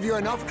not give you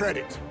enough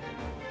credit.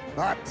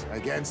 But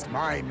against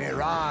my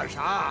mirage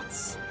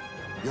arts,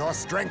 your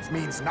strength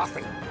means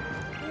nothing.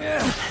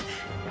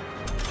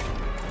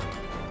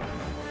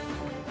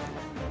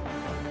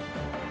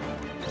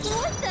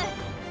 What the?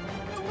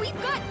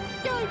 We've got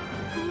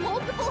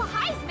multiple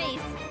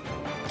Heismays.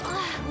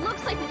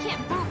 Looks like we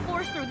can't brute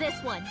force through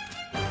this one.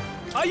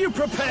 Are you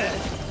prepared?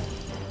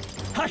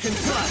 Hack and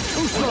slash,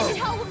 too We slow! can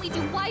tell when we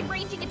do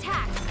wide-ranging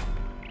attacks.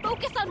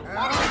 Focus on one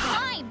at a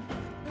time.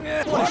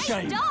 What a Nice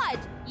shame! dodge!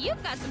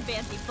 You've got some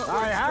fancy footwork,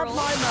 I have Stroll.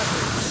 my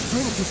method.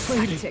 Strength is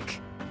fading.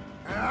 Tactic.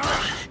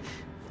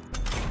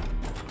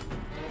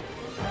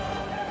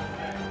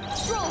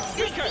 Stroll,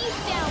 your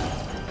speed's down.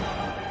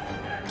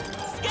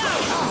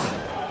 Scout!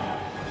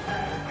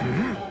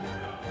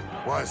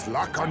 Was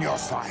luck on your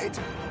side?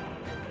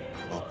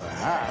 Or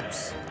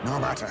perhaps, no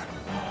matter.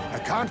 I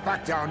can't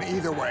back down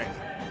either way.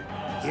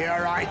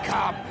 Here I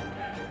come.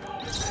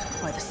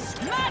 By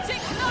the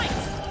Magic Knight!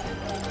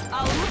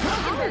 I'll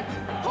recover.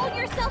 Hold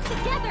yourself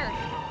together.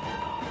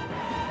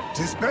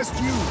 'Tis best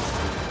used.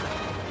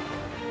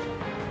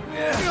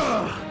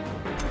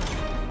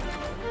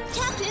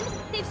 Captain,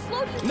 they've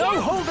slowed you No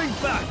down. holding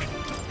back!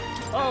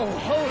 Oh,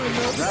 holy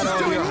milk, this That is all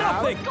doing you have?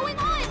 nothing! What's going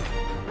on?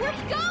 Where'd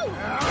he go?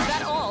 Is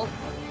that all?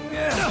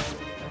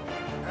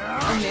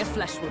 Only a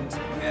flesh wound.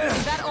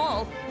 Is that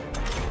all?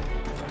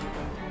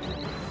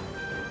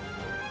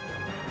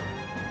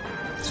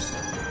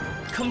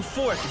 Come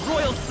forth,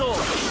 Royal Soul!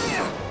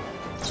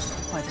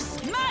 By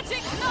the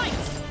Magic Knight!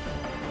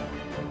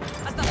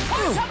 as the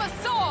point of a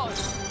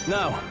sword!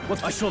 Now,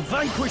 what? I shall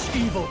vanquish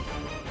evil!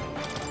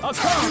 I'll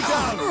cut you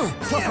down!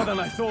 Tougher than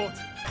I thought!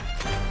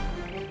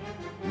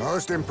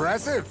 Most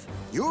impressive.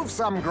 You've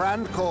some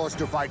grand cause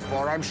to fight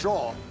for, I'm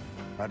sure.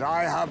 But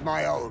I have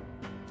my own.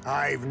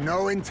 I've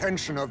no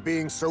intention of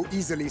being so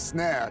easily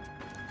snared.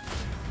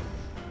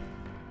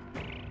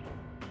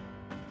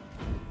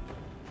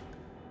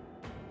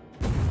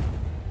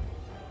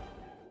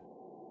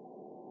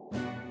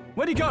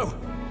 Where'd he go?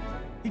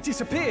 He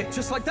disappeared,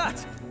 just like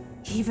that!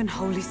 Even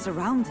wholly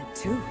surrounded,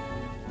 too.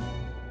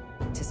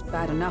 Tis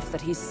bad enough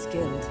that he's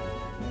skilled,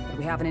 but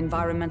we have an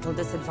environmental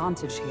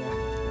disadvantage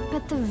here.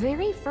 But the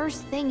very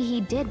first thing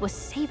he did was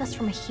save us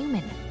from a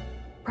human,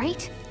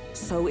 right?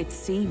 So it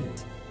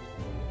seemed.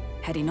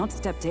 Had he not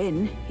stepped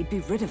in, he'd be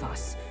rid of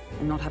us,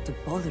 and not have to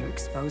bother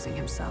exposing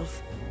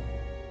himself.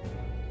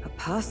 A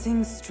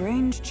passing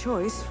strange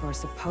choice for a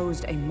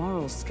supposed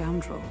amoral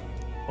scoundrel.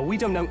 Well, we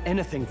don't know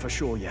anything for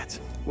sure yet.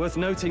 Worth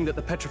noting that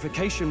the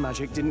petrification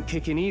magic didn't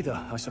kick in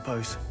either, I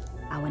suppose.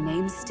 Our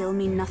names still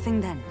mean nothing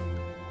then.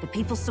 The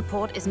people's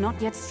support is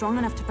not yet strong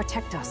enough to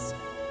protect us.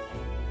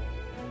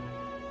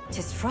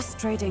 'Tis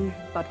frustrating,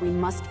 but we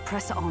must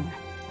press on.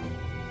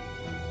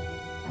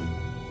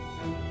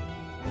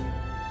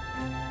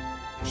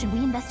 Should we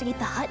investigate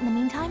the hut in the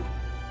meantime?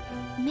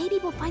 Maybe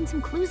we'll find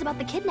some clues about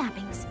the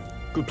kidnappings.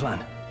 Good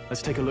plan.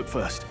 Let's take a look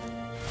first.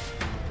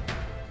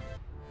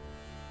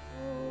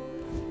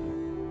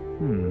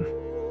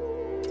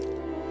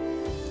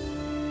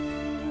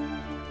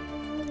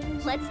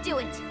 Let's do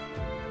it.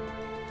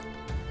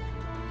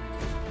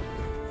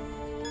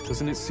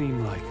 Doesn't it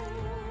seem like...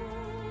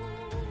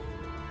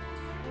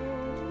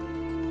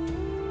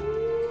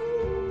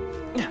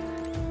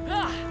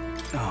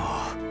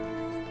 Oh.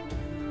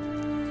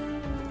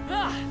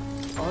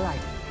 All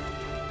right.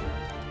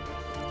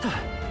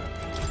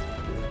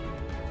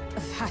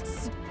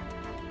 That's...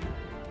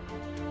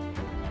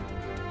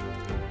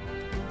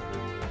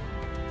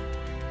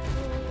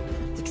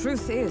 The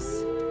truth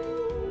is...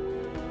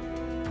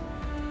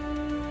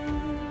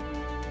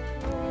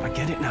 I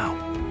get it now.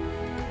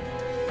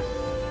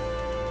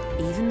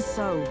 Even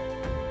so...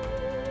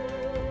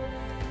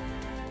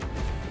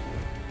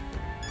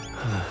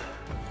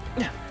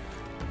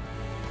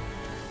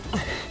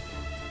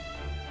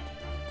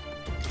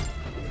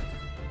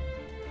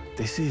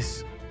 This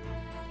is...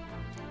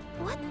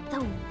 What the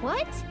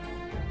what?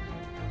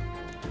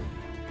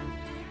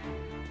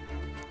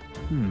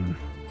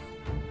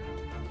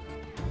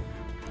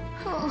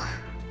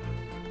 Oh,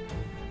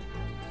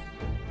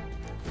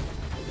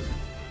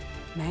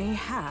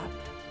 Mayhap.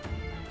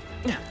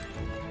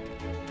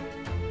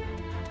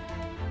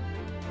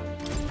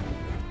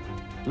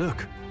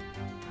 Look.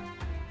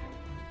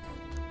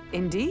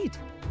 Indeed.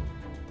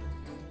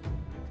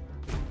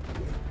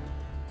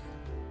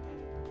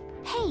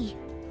 hey,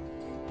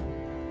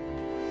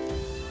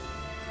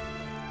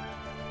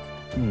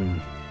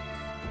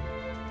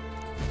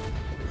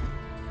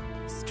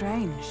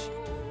 Strange.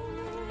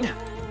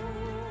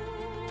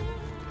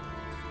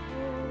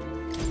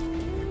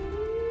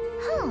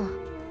 huh.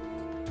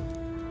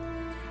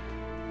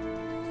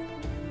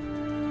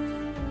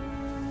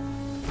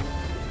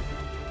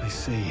 I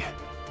see.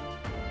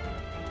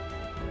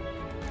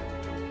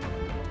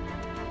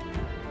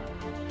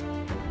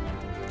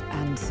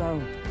 And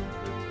so...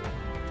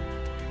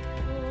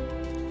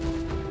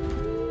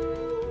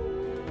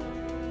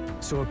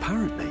 So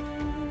apparently...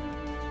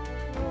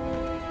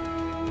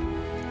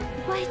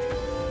 But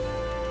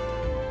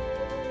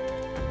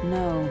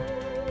No.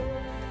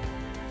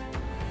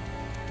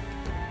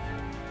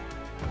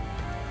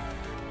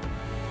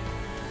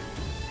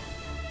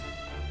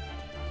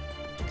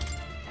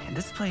 And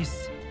this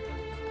place...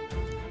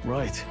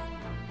 Right.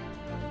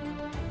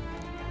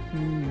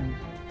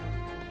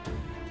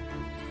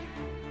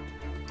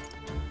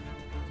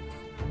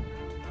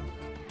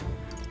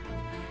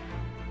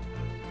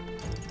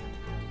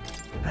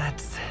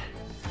 That's...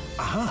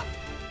 Aha!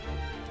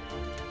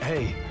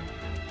 Hey.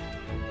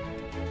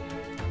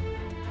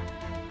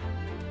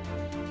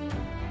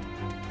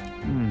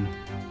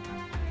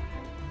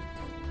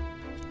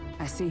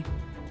 I see.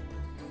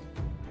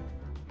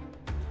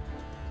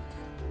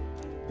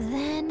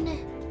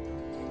 then...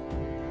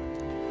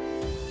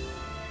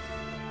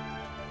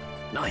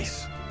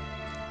 Nice.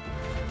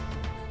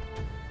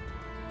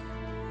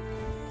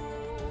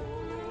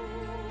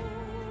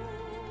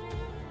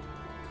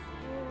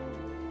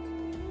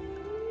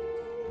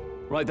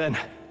 Right then,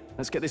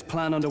 let's get this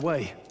plan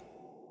underway.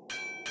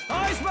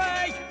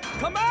 Heismay!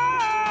 Come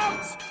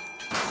out!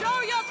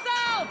 Show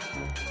yourself!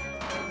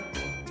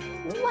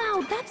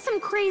 Wow, that's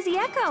some crazy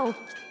echo.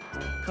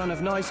 Kind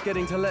of nice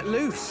getting to let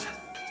loose.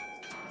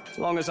 As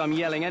long as I'm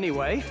yelling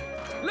anyway.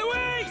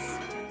 Luis!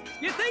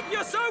 You think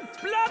you're so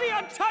bloody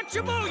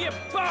untouchable, you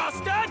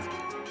bastard?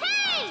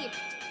 Hey!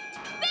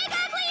 Big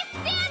ugly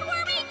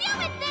sandwormy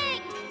human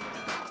thing!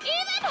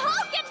 Even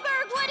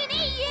Hulkenberg wouldn't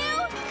eat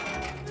you!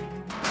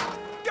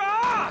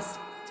 Gasp!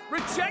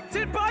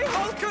 Rejected by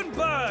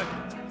Hulkenberg!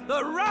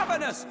 The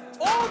ravenous,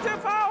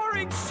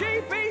 all-devouring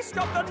she-beast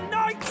of the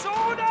Knight's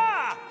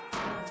Order!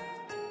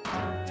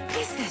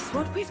 Is this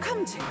what we've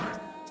come to?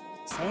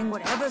 Saying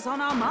whatever's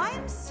on our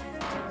minds?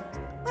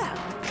 Well,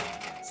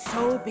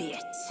 so be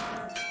it.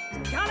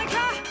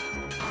 Kanika!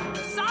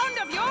 The sound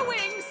of your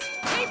wings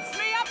keeps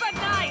me up at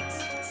night!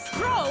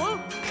 Stroll,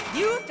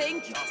 you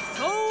think you're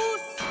so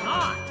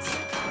smart!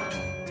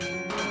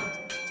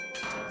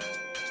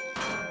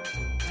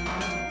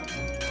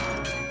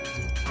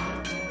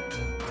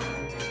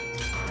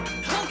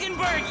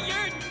 Hulkenberg,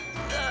 you're...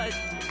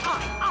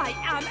 I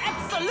am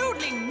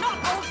absolutely not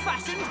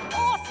old-fashioned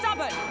or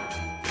stubborn!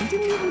 He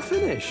didn't even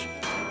finish.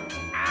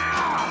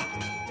 Ah!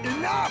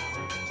 Enough!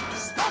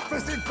 Stop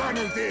this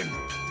infernal din!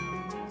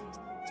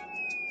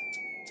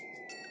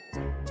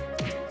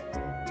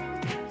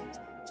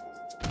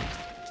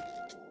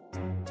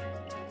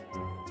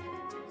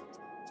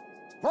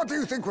 What do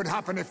you think would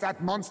happen if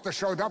that monster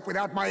showed up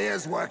without my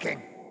ears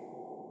working?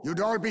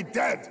 You'd all be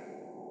dead.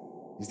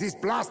 Is this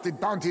blasted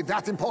bounty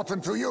that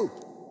important to you?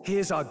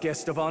 Here's our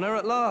guest of honor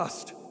at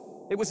last.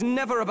 It was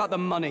never about the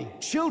money.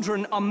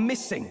 Children are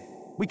missing.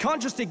 We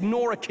can't just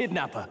ignore a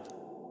kidnapper.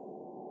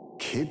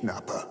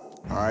 Kidnapper?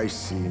 I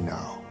see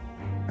now.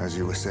 As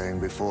you were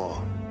saying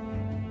before,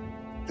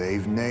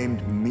 they've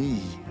named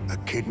me a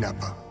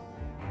kidnapper.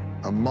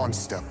 A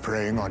monster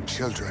preying on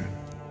children.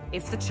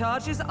 If the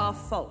charges are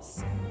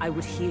false, I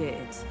would hear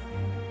it.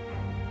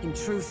 In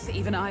truth,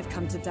 even I've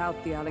come to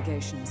doubt the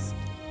allegations.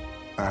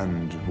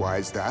 And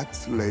why's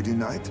that, Lady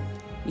Knight?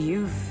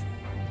 You've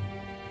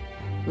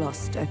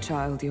lost a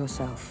child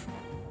yourself,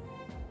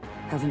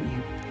 haven't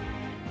you?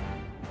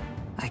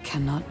 I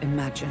cannot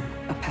imagine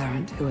a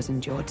parent who has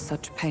endured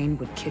such pain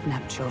would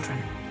kidnap children,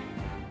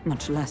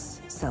 much less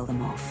sell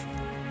them off.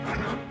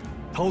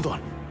 Hold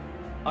on.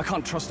 I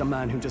can't trust a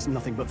man who does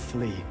nothing but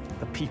flee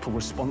the people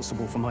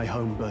responsible for my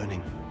home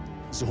burning.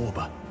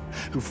 Zorba,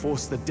 who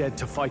forced the dead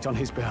to fight on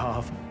his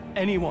behalf.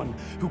 Anyone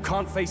who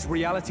can't face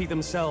reality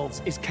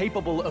themselves is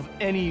capable of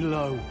any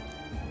low.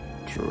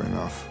 True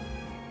enough.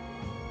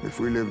 If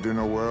we lived in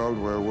a world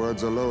where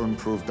words alone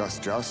proved us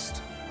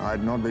just,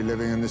 I'd not be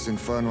living in this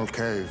infernal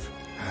cave.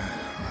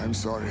 I'm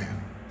sorry,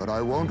 but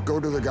I won't go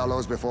to the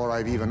gallows before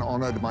I've even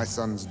honored my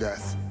son's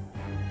death.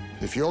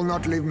 If you'll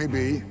not leave me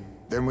be,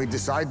 then we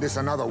decide this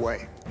another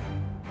way.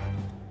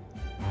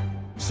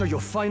 So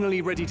you're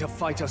finally ready to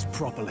fight us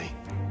properly?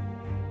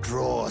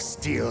 Draw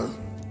steel.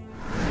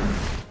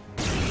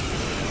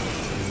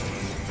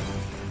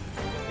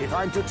 If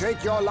I'm to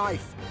take your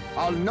life,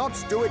 I'll not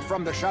do it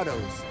from the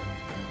shadows.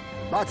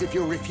 But if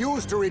you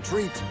refuse to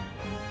retreat,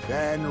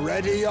 then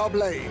ready your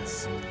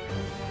blades.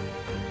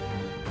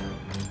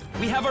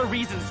 We have our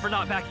reasons for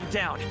not backing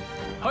down.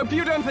 Hope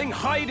you don't think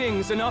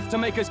hiding's enough to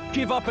make us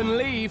give up and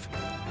leave.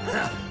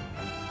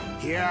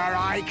 Here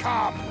I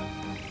come.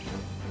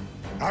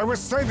 I was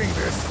saving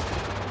this.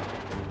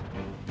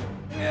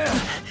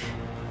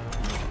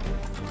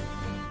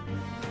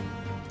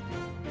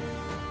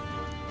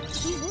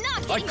 He's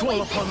not I getting call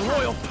away upon this time.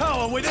 royal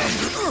power within!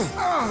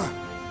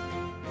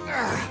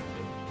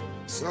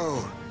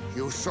 So,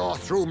 you saw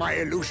through my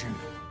illusion.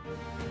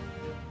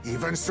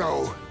 Even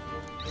so...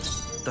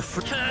 The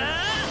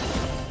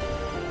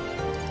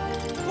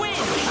Win!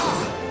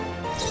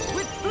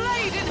 With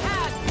blade in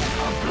hand!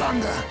 A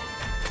blunder.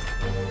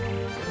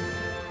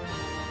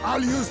 I'll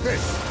use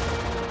this.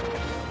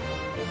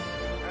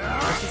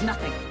 This is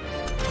nothing.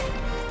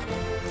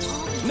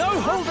 No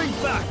holding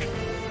back!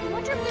 I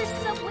wonder if there's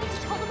some way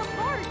to tell them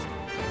apart.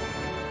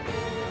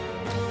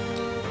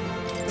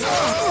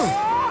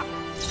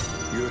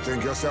 You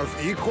think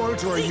yourself equal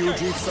to a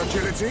Yuji's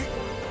agility?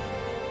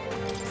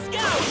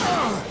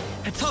 Scout!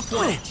 A tough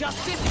one!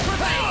 Justice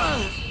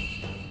prevails!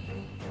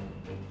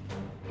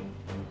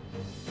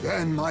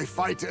 Then my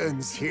fight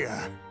ends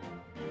here.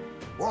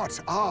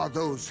 What are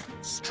those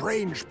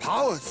strange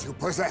powers you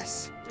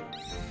possess?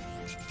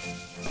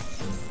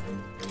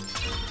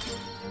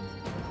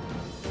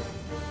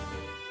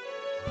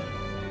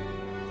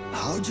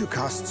 How'd you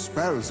cast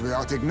spells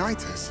without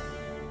igniters?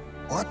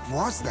 What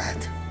was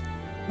that?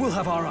 We'll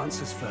have our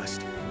answers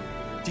first.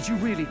 Did you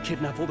really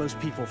kidnap all those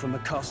people from the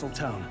castle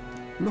town?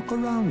 Look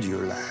around you,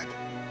 lad.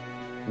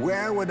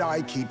 Where would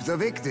I keep the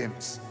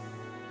victims?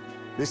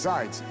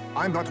 Besides,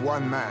 I'm but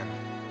one man.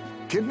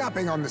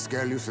 Kidnapping on the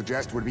scale you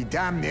suggest would be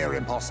damn near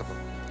impossible.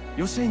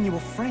 You're saying you were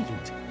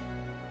framed?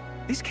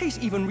 This case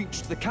even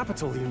reached the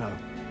capital, you know.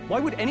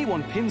 Why would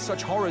anyone pin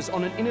such horrors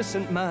on an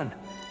innocent man?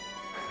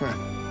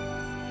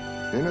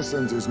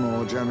 Innocent is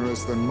more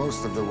generous than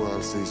most of the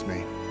world sees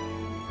me.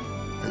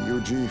 A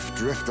Yuji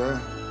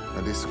drifter,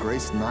 a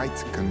disgraced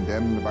knight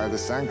condemned by the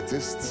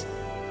Sanctists.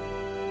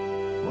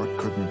 What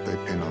couldn't they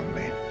pin on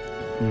me?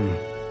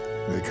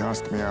 They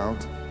cast me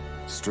out,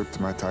 stripped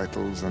my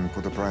titles, and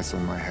put a price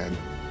on my head.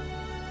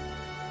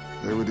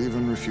 They would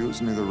even refuse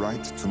me the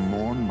right to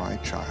mourn my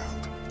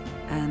child.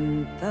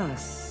 And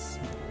thus,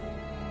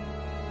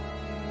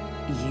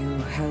 you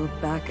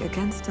held back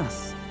against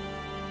us,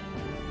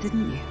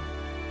 didn't you?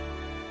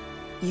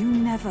 You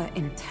never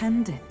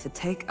intended to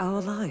take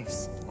our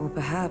lives. Or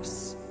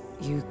perhaps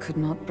you could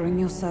not bring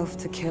yourself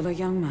to kill a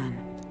young man.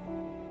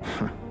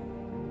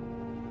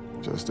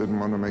 Just didn't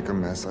want to make a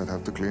mess I'd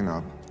have to clean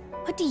up.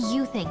 What do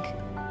you think?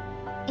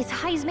 Is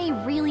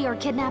Heismay really our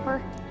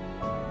kidnapper?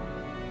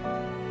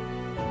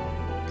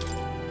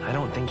 I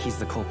don't think he's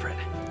the culprit.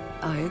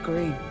 I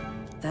agree.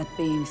 That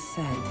being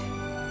said,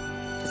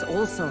 it's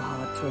also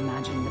hard to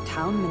imagine the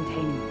town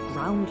maintaining a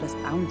groundless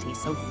bounty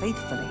so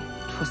faithfully.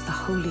 It was the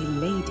Holy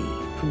Lady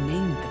who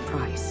named the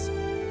price,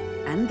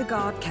 and the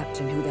guard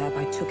captain who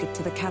thereby took it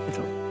to the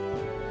capital.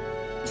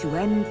 To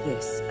end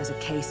this as a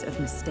case of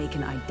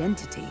mistaken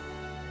identity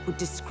would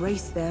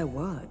disgrace their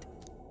word.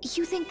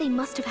 You think they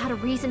must have had a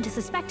reason to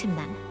suspect him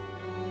then?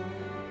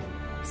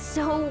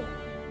 So,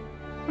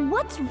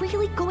 what's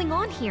really going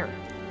on here?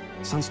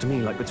 Sounds to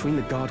me like between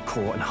the Guard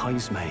Corps and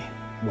Heismay,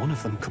 one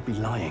of them could be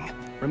lying.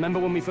 Remember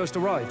when we first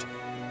arrived?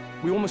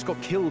 We almost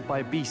got killed by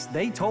a beast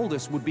they told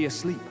us would be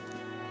asleep.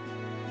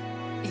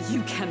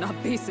 You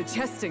cannot be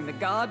suggesting the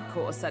Guard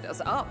Corps set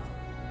us up.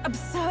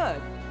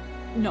 Absurd!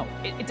 No,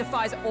 it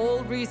defies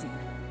all reason.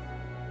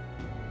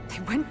 They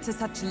went to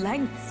such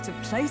lengths to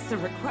place the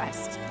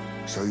request.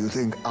 So you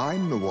think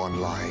I'm the one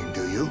lying,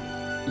 do you?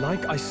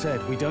 Like I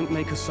said, we don't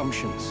make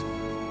assumptions.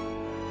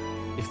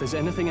 If there's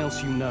anything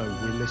else you know,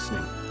 we're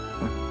listening.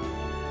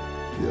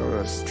 You're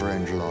a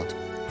strange lot.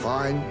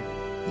 Fine.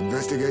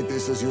 Investigate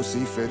this as you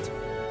see fit.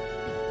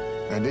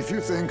 And if you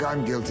think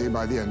I'm guilty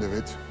by the end of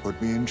it, put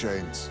me in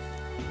chains.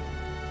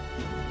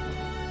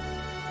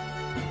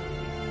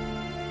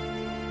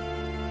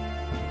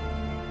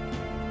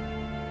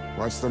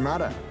 What's the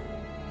matter?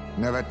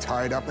 Never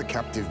tied up a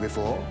captive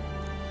before?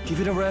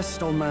 Give it a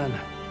rest, old man.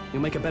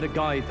 You'll make a better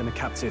guide than a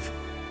captive.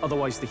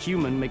 Otherwise, the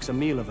human makes a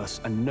meal of us,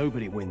 and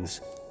nobody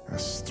wins. A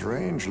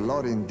strange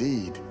lot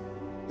indeed.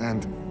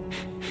 And...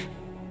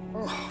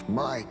 oh,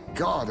 my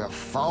God, a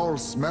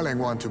foul-smelling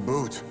one to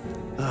boot.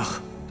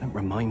 Ugh, don't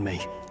remind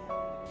me.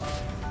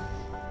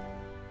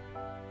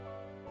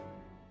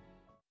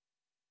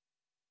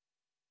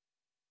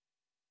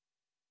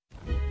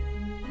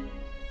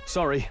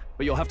 Sorry,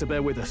 but you'll have to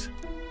bear with us.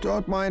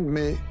 Don't mind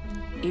me.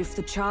 If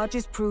the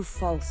charges prove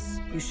false,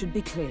 you should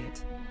be cleared.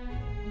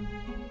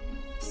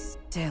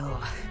 Still,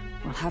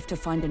 we'll have to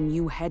find a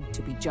new head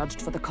to be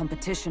judged for the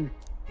competition.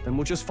 Then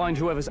we'll just find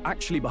whoever's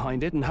actually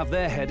behind it and have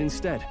their head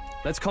instead.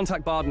 Let's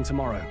contact Barden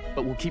tomorrow,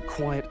 but we'll keep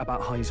quiet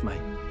about Heismay.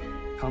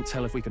 Can't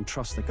tell if we can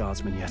trust the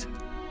guardsman yet.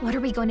 What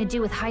are we going to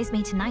do with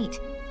Heismay tonight?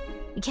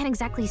 We can't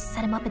exactly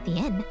set him up at the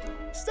inn.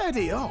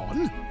 Steady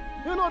on!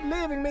 You're not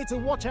leaving me to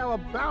watch our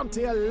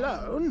bounty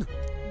alone!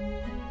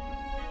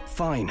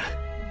 Fine.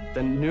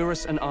 Then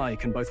Nurus and I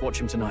can both watch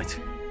him tonight.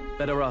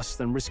 Better us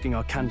than risking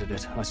our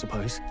candidate, I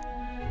suppose.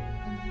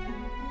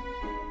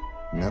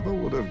 Never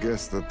would have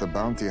guessed that the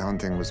bounty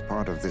hunting was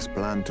part of this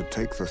plan to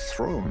take the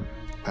throne.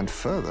 And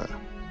further,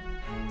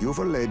 you've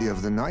a Lady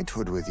of the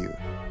Knighthood with you.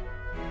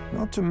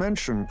 Not to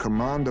mention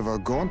command of a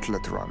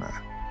gauntlet runner.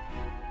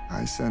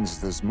 I sense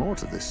there's more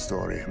to this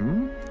story,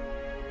 hmm?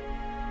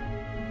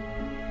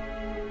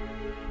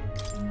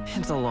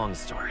 It's a long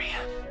story.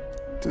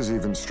 It is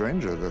even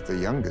stranger that the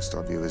youngest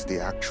of you is the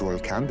actual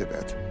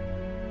candidate.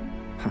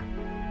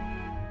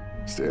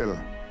 Still,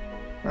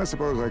 I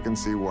suppose I can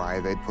see why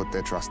they'd put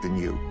their trust in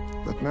you.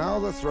 But now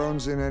the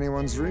throne's in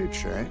anyone's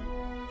reach, eh?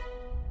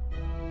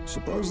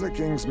 Suppose the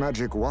king's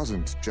magic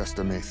wasn't just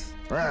a myth.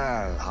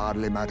 Well,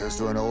 hardly matters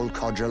to an old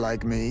codger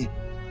like me.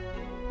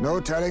 No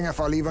telling if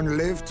I'll even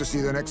live to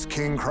see the next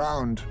king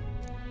crowned.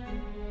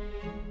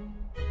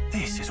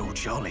 This is all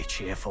jolly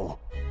cheerful.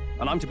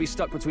 And I'm to be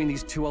stuck between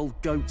these two old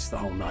goats the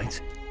whole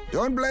night.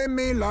 Don't blame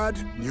me, lad.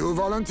 You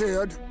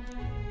volunteered.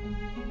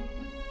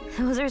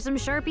 Those are some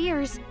sharp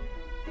ears.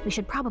 We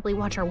should probably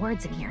watch our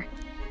words in here.